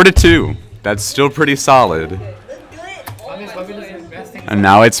 4-2. That's still pretty solid. And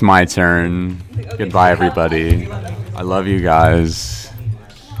now it's my turn. Goodbye, everybody. I love you guys.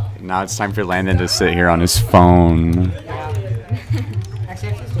 Now it's time for Landon to sit here on his phone.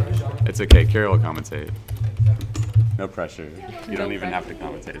 It's okay. Kira will commentate. No pressure. You don't even have to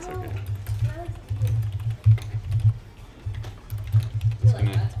commentate. It's okay.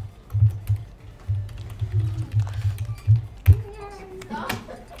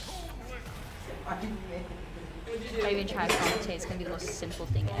 If I even try to commentate, it's gonna be the most simple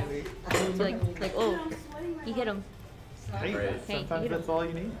thing ever. It's like, oh, he hit him. Hey, Hey, sometimes that's all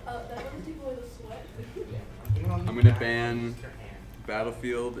you need. I'm gonna ban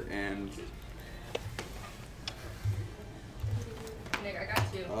Battlefield and Nick, I got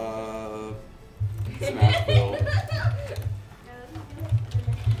you. Smashville.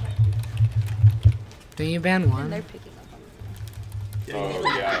 Don't you ban one? They're picking up on Oh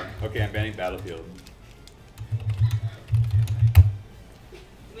yeah. Okay, I'm banning Battlefield.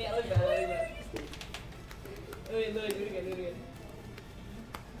 Wait, look bad, look bad. Wait, do it again, do it again.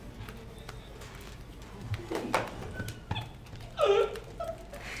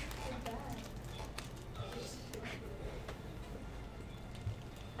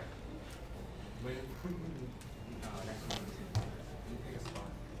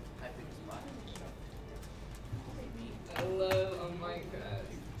 Hello, oh my god.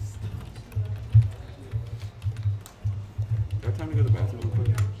 Do I have time to go to the bathroom real quick?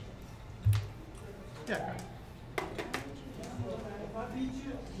 Yeah.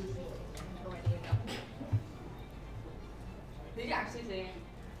 Did you actually say it?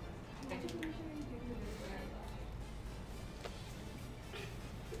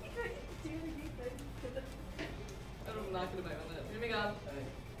 I'm not gonna bite on that. Here we go.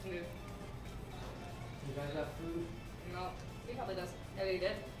 Move. You guys got food? No, he probably does. Oh, you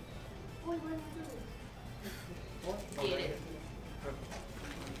did? He ate it.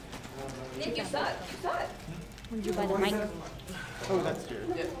 Nick, you saw it. You saw it. When did you buy the mic? Oh, that's true.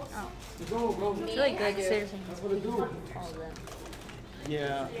 It's really good considering all of them.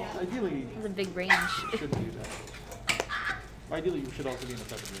 Yeah, ideally, It's a big range. you should do that. Ideally, you should also be in the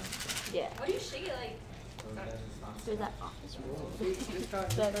separate room. So. Yeah. Why do you shake it like? There's that office room.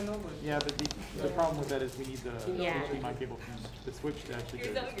 Yeah, but the problem with that is we need the Yeah. HDMI cable from the switch to actually go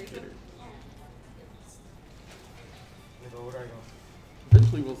to the computer.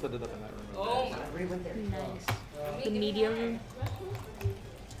 Eventually, we'll set it up in that room. Oh my. Nice. The media room.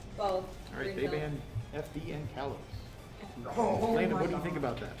 Both. All right, they banned FD and Kalos. Landon, what do you think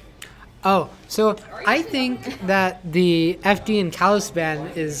about that? Oh, so I think that the FD and Kalos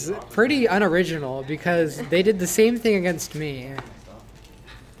ban is pretty unoriginal because they did the same thing against me.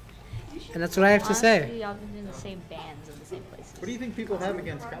 And that's what I have to say. Honestly, y'all been in the same bands in the same places. What do you think people have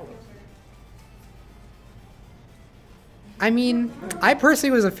against Kalos? I mean, I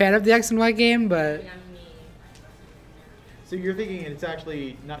personally was a fan of the X and Y game, but So you're thinking it's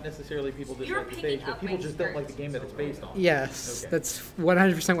actually not necessarily people just like the stage, but people just don't like the game that it's based on. Yes, Okay. that's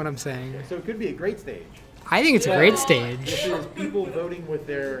 100% what I'm saying. So it could be a great stage. I think it's a great This stage. is people voting with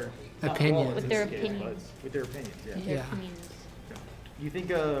their not Opinions. wallets With in their this case, but opinions. with their opinions, yeah. Their Yeah. opinions. You think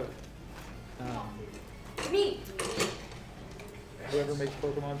Me. whoever makes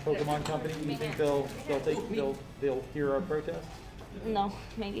Pokemon Company, you think they'll hear our protest? No,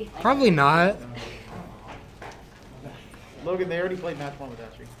 maybe. Probably not. Logan, they already played match 1 with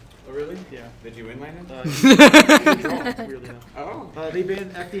Astrid. Oh, really? Yeah. Did you win, Landon? Weirdly enough. Oh. They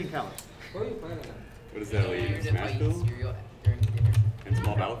banned FD and Kalos. What is that, like Smash Bill? And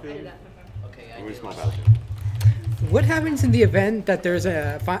Small Battlefield? Or Small Battlefield? What happens in the event that there's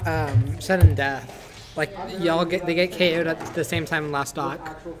a sudden death? Like they get KO'd at the same time in last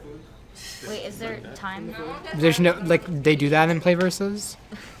dock. Wait, is there time? There's no like they do that in Play Versus.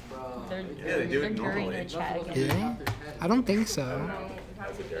 They're, Yeah, they do they're it during normally. the chat again. Do they? I don't think so.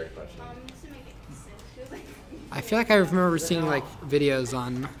 That's a fair question. I feel like I remember seeing like videos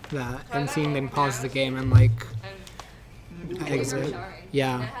on that and seeing them pause the game and like exit.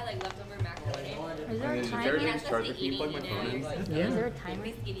 Yeah. Is there a Is timer? everything charger? Can you plug my phone in? Is there a timer?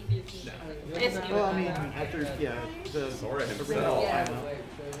 Well, I mean, after, the Sora himself. original lineup,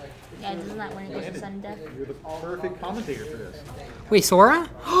 Yeah, isn't that when it goes to sudden death? you're the perfect commentator for this. Wait, Sora?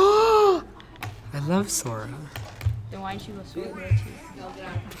 I love Sora. Then why didn't you go Sora there too?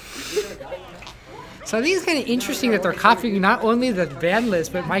 So I think it's kind of interesting that they're copying not only the ban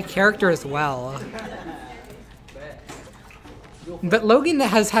list, but my character as well. But Logan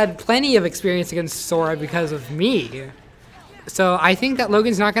has had plenty of experience against Sora because of me. So I think that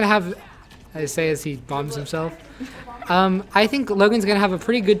Logan's not going to have, I say as he bombs himself, I think Logan's going to have a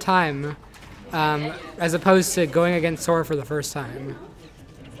pretty good time as opposed to going against Sora for the first time.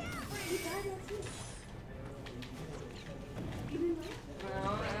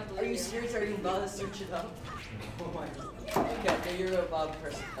 Are you serious? Are you about to search it up? Oh my god. Okay, you're about to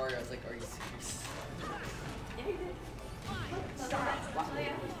press Mario. I was like, are you serious? It's the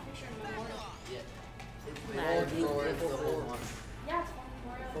whole one.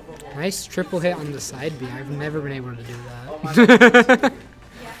 Nice triple hit on the side B. I've never been able to do that.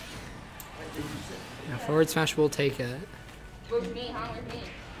 Yeah, forward smash will take it. Where am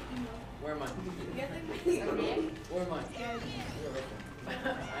I? Where am I?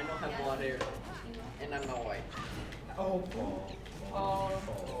 I don't have blonde hair. And I'm not white.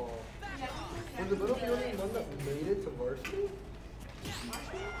 Was the little the only one that made it to varsity?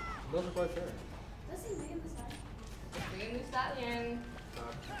 No surprise there.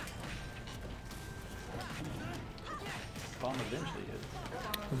 Bomb eventually hit.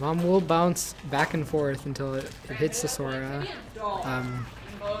 Vom will bounce back and forth until it hits the Sora.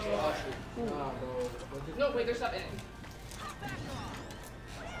 No, wait, there's stuff in it.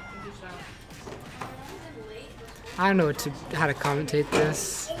 I don't know how to commentate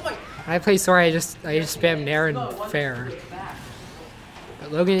this. When I play Sora, I just spam Nair and fair.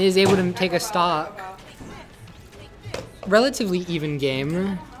 But Logan is able to take a stock. Relatively even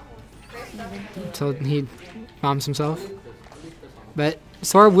game until he bombs himself. But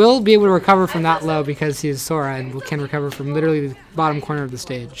Sora will be able to recover from that low because he is Sora and can recover from literally the bottom corner of the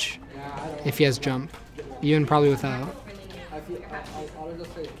stage if he has jump, even probably without. I'll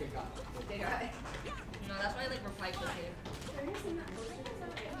just say kick out. No, that's why I like reply quick here.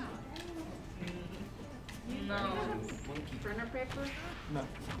 No. Printer paper?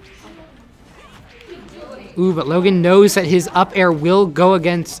 Ooh, but Logan knows that his up air will go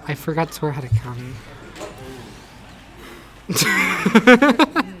against... I forgot Sora had a counter.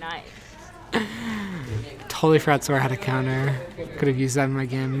 Nice. Totally forgot Sora had a counter. Could have used that in my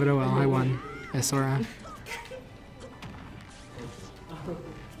game, but oh well, I won. As Sora.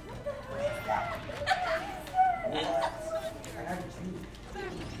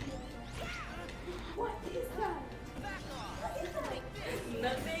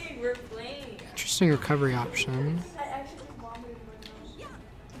 Nothing, we're playing. Interesting recovery option.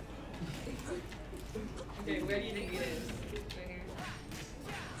 Okay, where do you think it is?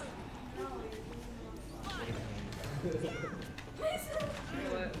 Right here.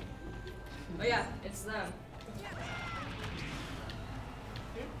 What? Oh yeah, it's them.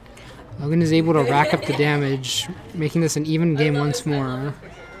 Logan is able to rack up the damage, making this an even game once more.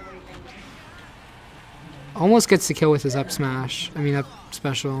 Almost gets the kill with his up smash. I mean up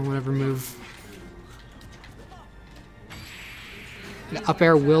special, whatever move. The up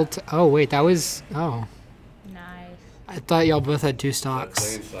air will oh wait, that was Nice. I thought y'all both had two stocks.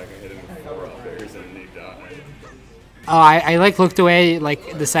 Second stock, I hit him with 4 up airs and he died. Oh, I like looked away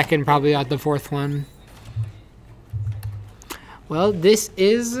like the second, probably at the fourth one. Well, this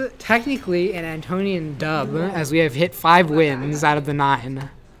is technically an Antonian dub, as we have hit 5 wins out of the 9.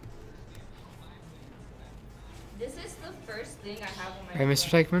 This is the first thing I have on my. Right, Mr.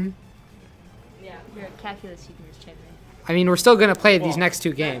 Teichman? Yeah. You're a calculus, you can just check me. I mean, we're still going to play these Well, next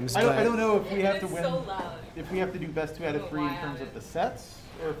 2 games, I but don't know if we have to It's win, so loud. if we have to do best 2 out of 3 in terms of the sets,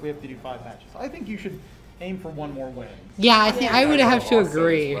 or if we have to do 5 matches. I think you should aim for 1 more win. yeah, I think I would have to Also as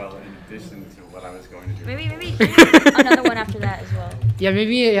agree. Well, in addition to what I was going to do. Maybe another one after that as well. Yeah,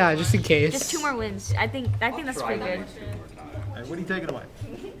 maybe, yeah, just in case. Just 2 more wins. I think that's Try pretty good. one 2 more times. All right, what are you taking away?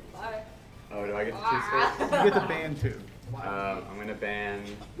 Oh, do I get to choose first? You get to ban 2. I'm gonna ban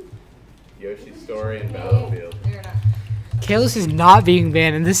Yoshi's Story and Battlefield. Kalos is not being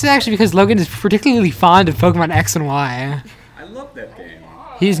banned, and this is actually because Logan is particularly fond of Pokemon X and Y. I love that game.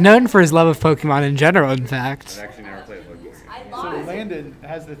 He's known for his love of Pokemon in general, in I've fact. actually never played a Pokemon game. So Landon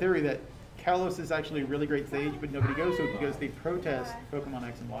has the theory that Kalos is actually a really great stage, but nobody goes to it because they protest Pokemon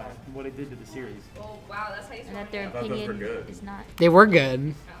X and Y and what it did to the series. Oh, wow, that's how you And that their I thought those were opinion good. is not. They were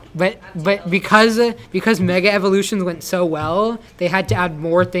good. But because Mega Evolutions went so well, they had to add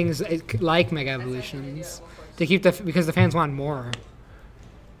more things like Mega Evolutions to keep because the fans wanted more,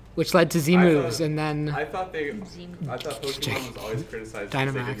 which led to Z moves, and then I thought Pokemon was always criticized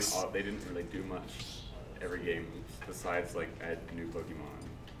because Dynamax. they didn't really do much every game besides like add new Pokemon.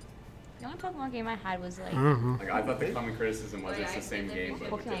 The only Pokemon game I had was like. Like I thought the common criticism was it's the same game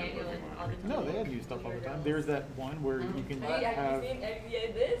but with different Pokemon. No, they had new stuff all the time. There's that one where you can Hey, have have you seen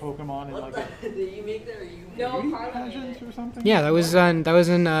NBA this? Pokemon in like a Did you make that or you? No, beauty Carla made pageant it. or something. yeah, that was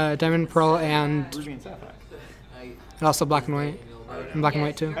in Diamond, Pearl, and Ruby and Sapphire. also Black and White, and Black and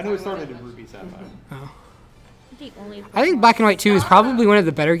White too. I know it started in Ruby Sapphire. Oh. The only. I think Black and White 2 is probably one of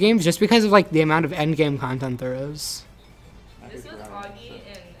the better games, just because of like the amount of end game content there is. This was Augie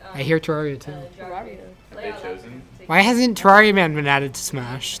and. I hear Terraria too. Terraria. Have they chosen? Why hasn't Terraria Man been added to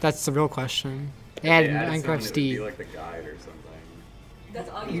Smash? That's the real question. They They added added someone Minecraft that would be Steve. like the guide or something. That's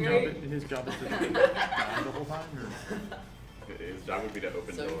Augie, His right? job is to be the whole time. Or? His job would be to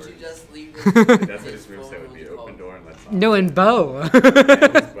open So doors. would you just leave That's what his his moveset would be, open door and let's No, and Bo. And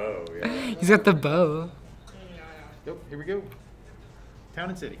his bow, yeah. He's got the bow. Yep, here we go. Town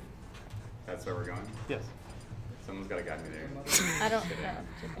and city. That's where we're going? Yes. Someone's gotta guide me there. I don't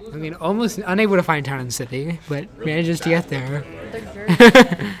know. I mean, almost unable to find Town and City, but manages to get there. They're jerks.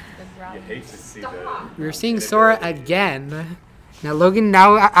 They're You growling. hate to see the... We're seeing Sora again. Now, Logan,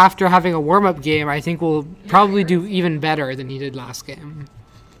 now after having a warm-up game, I think will probably do even better than he did last game.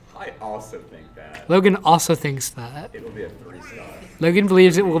 I also think that Logan also thinks that. it will be a 3-star. Logan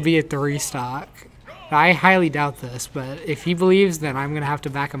believes it will be a 3 stock. I highly doubt this, but if he believes, then I'm going to have to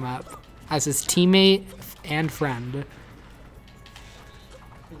back him up as his teammate and friend.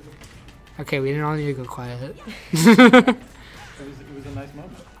 Okay, we didn't all need to go quiet. It was a nice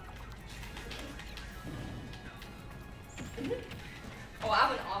moment. Oh, I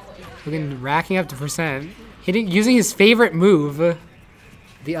have an awful image. Logan racking up the percent. Using his favorite move,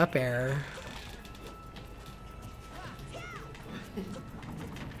 the up air.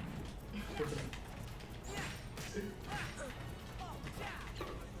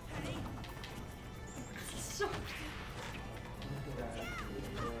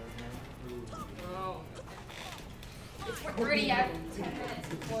 Oh. We're already at 10 minutes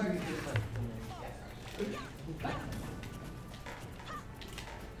before.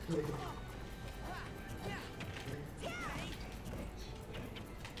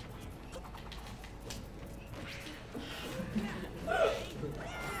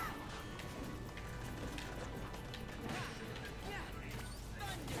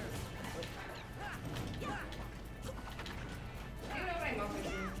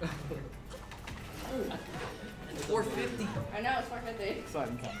 I know, it's 450.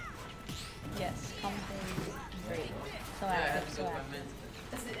 Exciting time. Yes, commentary is great. So active, so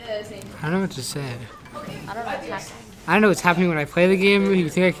active. Same. I don't know what to say. I don't know what's happening. I don't know what's happening when I play the game. You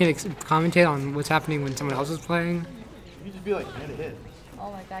think I can commentate on what's happening when someone else is playing? You just be like, hit a hit.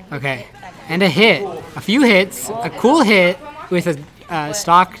 Oh my god. he Okay, hit that guy. and a hit. A few hits. A cool hit with a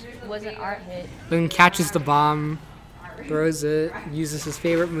stock. Was an art hit. Then catches the bomb, throws it, uses his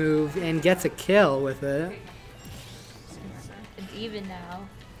favorite move, and gets a kill with it. It's even now.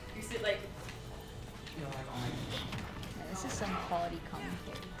 You see, like, Yeah, this is some quality commentary.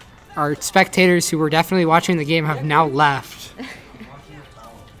 Our spectators who were definitely watching the game have now left.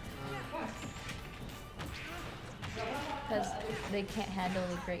 Because they can't handle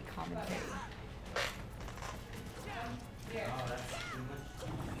the great commentary.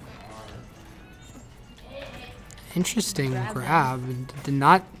 Interesting grab. Did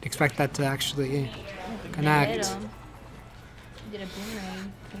not expect that to actually Hit connect. him. Did a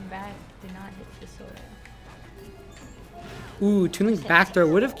boomerang, came back, did not hit the soda. Ooh, Toon Link back throw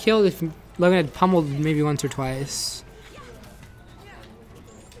would have killed if Logan had pummeled maybe once or twice.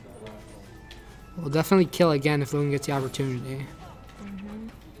 Will definitely kill again if Logan gets the opportunity.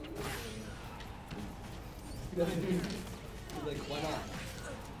 He's like, why not?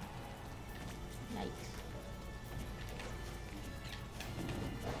 Yikes.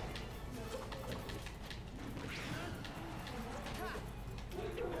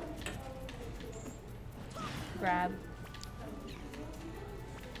 Grab.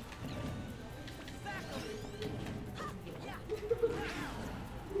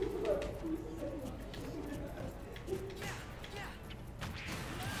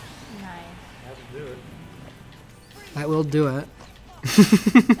 Nice. That will do it.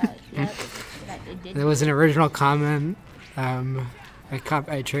 Yep, it did. There was an original comment.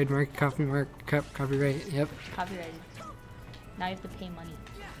 I trademark, copyright. Yep. Copyrighted. Now you have to pay money.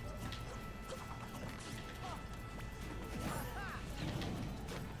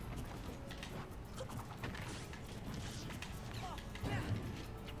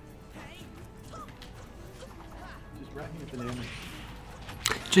 Just racking up the damage.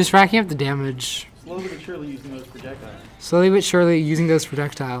 Just racking up the damage. Slowly but surely using those projectiles. Slowly but surely using those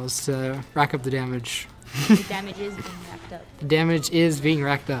projectiles to rack up the damage. The damage is being racked up. The damage is being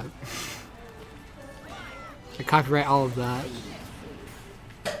racked up. I copyright all of that.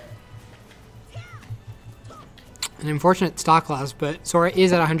 An unfortunate stock loss, but Sora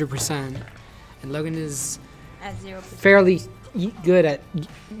is at 100%. And Logan is At 0%. fairly good at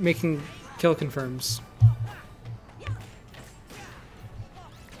making kill confirms.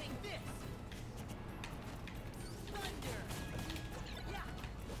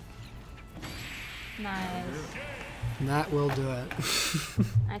 Nice. And that will do it.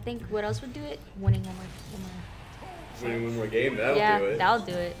 I think what else would do it? Winning one more. Winning one more game, that'll Yeah, do it. that'll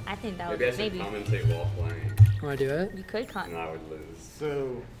do it. I think that would. Maybe I should Maybe. commentate while playing. Want to do it? You could And I would lose.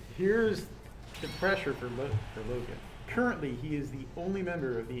 So here's the pressure for Logan. Currently, he is the only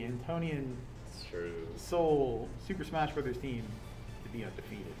member of the Antonian It's true. Soul Super Smash Brothers team to be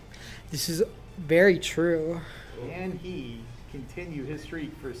undefeated. This is very true. Can he continue his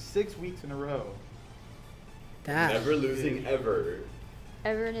streak for 6 weeks in a row? That. Never losing ever.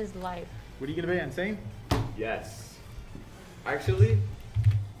 Ever in his life. What are you going to be, insane? Yes. Actually,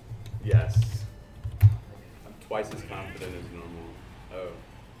 yes. I'm twice as confident as normal. Oh.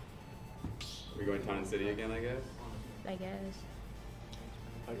 We're going Town and City again, I guess? I guess.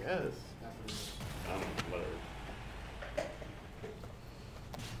 I guess. I don't know, whatever.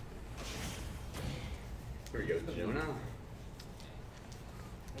 Here we go, Jonah.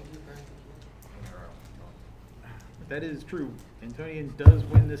 That is true. Antonian does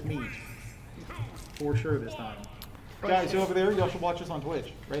win this meet. For sure this time. Guys, over there, y'all should watch us on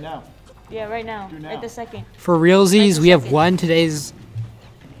Twitch right now. Yeah, right now. Do now. Right this second. For realsies, Right we have second. won today's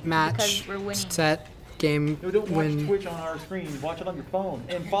match. Because we're winning. Set game No, don't watch win. Twitch on our screen. Watch it on your phone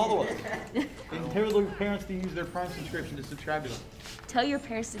and follow us. And tell your parents to use their Prime subscription to subscribe to us. Tell your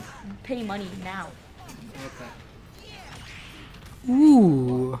parents to pay money now.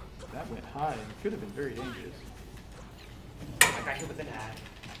 Ooh. That went high. It could have been very dangerous.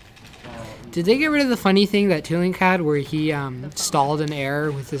 Did they get rid of the funny thing that Toon Link had where he stalled in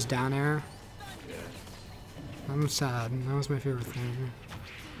air with his down air? I'm sad. That was my favorite thing.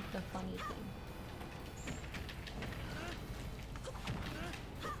 The funny thing.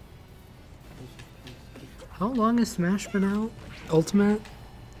 How long has Smash been out? Ultimate?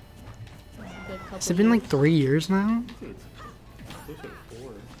 Good couple Has it been like 3 years now? It's closer to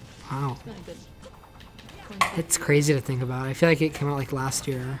 4. Wow. It's been a good. It's crazy to think about. I feel like it came out like last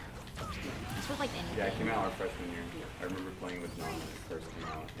year. This was like anything. Yeah, it came out our freshman year. I remember playing with John when it first came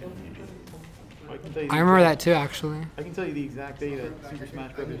out. I can tell you I remember that too, actually. I can tell you the exact day that Super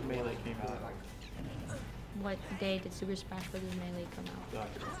Smash Brothers Melee came out. What day did Super Smash Bros. Melee come out?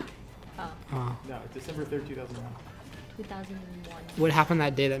 Doctor. Oh, Oh. No, December 3rd, 2001. 2001. What happened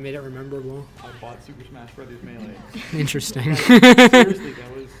that day that made it memorable? I bought Super Smash Brothers Melee. Interesting. Seriously,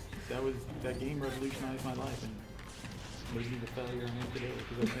 that game revolutionized my life and made me the failure I am today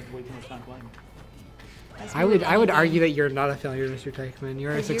because I spent way too much time playing. That's I more would than I would anything. argue that you're not a failure, Mr. Teichman.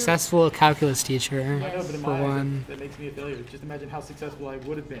 You're a 'Cause you're- successful calculus teacher. I know, but in For my eyes, one. that makes me a failure. Just imagine how successful I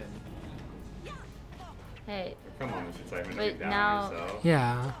would have been. Hey, Come on, Mr. Teichman, But get down now- on yourself.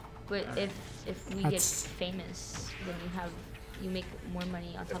 Yeah. but if we That's- get famous, then you have you make more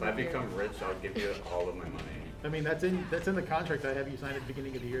money on top If of I become rich, I'll give you all of my money. I mean, that's in the contract I have you sign at the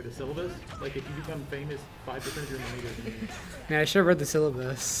beginning of the year, the syllabus. Like, if you become famous, 5% of your money goes to me. Yeah, I should have read the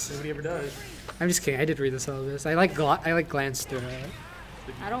syllabus. Nobody ever does. I'm just kidding. I did read the syllabus. I glanced through it.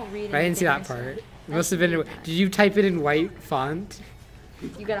 I don't read it. But I didn't see that part. It must have been. Did you type it in white font?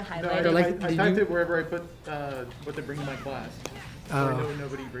 You gotta No, highlight I, it. like, I did typed you- it wherever I put what they bring to my class. So I Oh. know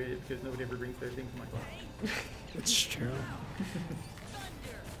nobody read it because nobody ever brings their things to my class. It's true.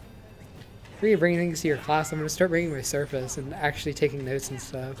 If you're bringing things to your class, I'm gonna start bringing my Surface and actually taking notes and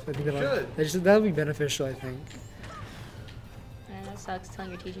stuff. I think that'll be beneficial. I think. Man, that sucks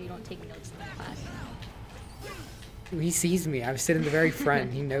telling your teacher you don't take notes in the class. He sees me. I sit in the very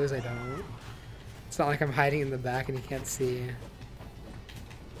front. He knows I don't. It's not like I'm hiding in the back and he can't see.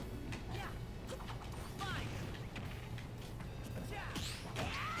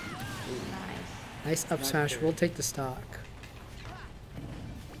 Nice. Nice up smash. We'll take the stock.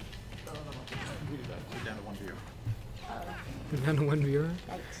 We're down to one view. Down to one viewer.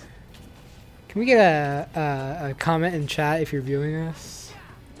 Thanks. Can we get a comment in chat if you're viewing us?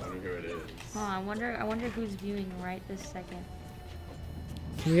 I don't know who it is. Oh, I wonder who's viewing right this second.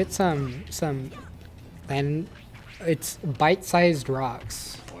 Can we get some and it's bite-sized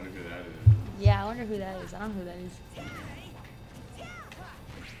rocks. I wonder who that is. Yeah, I wonder who that is. I don't know who that is.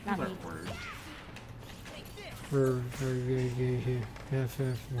 Not me. Words.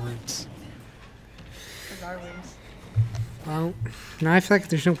 Those are words. Well, now I feel like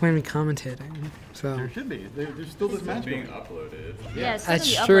there's no point in me commentating. So There should be. There's still this match Being going. uploaded. Yeah, it's that's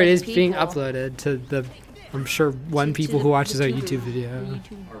gonna be true. It uploaded is to being people. uploaded to the. I'm sure one To people the- who watches the our YouTube- YouTube video. the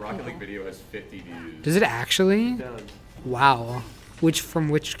YouTube Our Rocket League people. video has 50 views. Does it actually? It does. Wow. From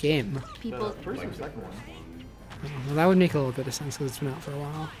which game? The People. first or second one. Well, that would make a little bit of sense because it's been out for a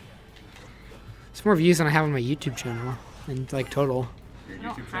while. It's more views than I have on my YouTube channel, and like total. Your I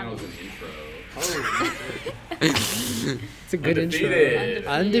don't YouTube have channel is it. an intro. Oh, It's a good Undefeated.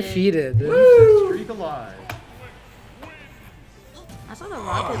 intro. Undefeated. streak alive. I saw the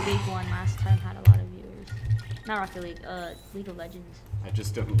Rocket League one last time had a lot of viewers. Not Rocket League, League of Legends. I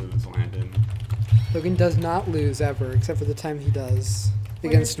just don't lose, Landon. Logan does not lose ever, except for the time he does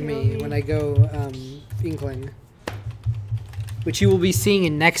When against does he me lose? when I go Inkling, which you will be seeing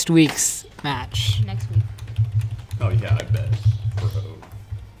in next week's match. Next week. Oh yeah, I bet. Bro.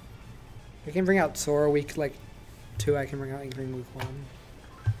 I can bring out Sora week 2. I can bring out Inkling week 1.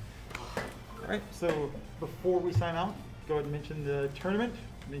 Alright, so before we sign out, go ahead and mention the tournament.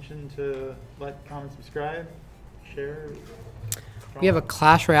 Mention to like, comment, subscribe, share. We have a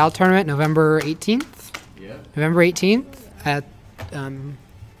Clash Royale tournament November 18th. Yeah. November 18th at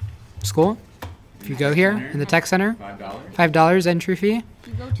school. If you go here in the tech center, $5. $5 entry fee If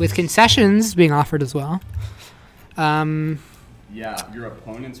you go to with concessions being offered as well. Yeah, your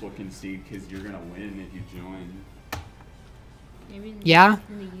opponents will concede because you're gonna win if you join. maybe in Yeah,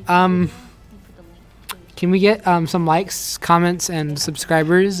 in the YouTube um, video, you put the link to it. Can we get some likes, comments, and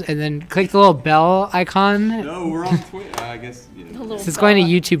subscribers, and then click the little bell icon? No, we're on Twitter. I guess. Yeah. The little This is going to bell.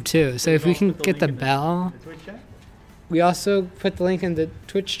 YouTube too, so if we can get the bell. The Twitch chat We also put the link in the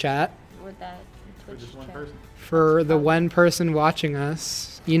Twitch chat With that for Twitch just one chat. person. for the one person watching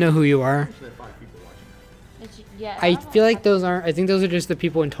us. You know who you are. Actually, there are 5 people watching. Yeah, I don't know. feel like those aren't. I think those are just the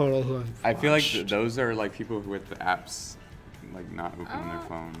people in total who have. I feel like watched. those are like people with the apps, like not opening their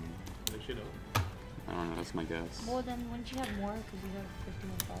phone. They should have. I don't know. That's my guess. Well, then wouldn't you have more because you have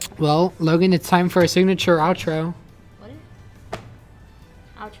 51 followers? Well, Logan, it's time for a signature outro. What is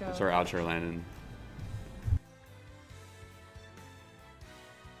outro? That's our outro, Landon.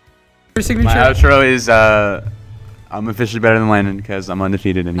 For signature. My outro is I'm officially better than Landon because I'm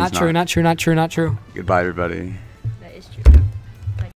undefeated and Not he's true. not. Not true. Not true. Not true. Goodbye, everybody. That is true.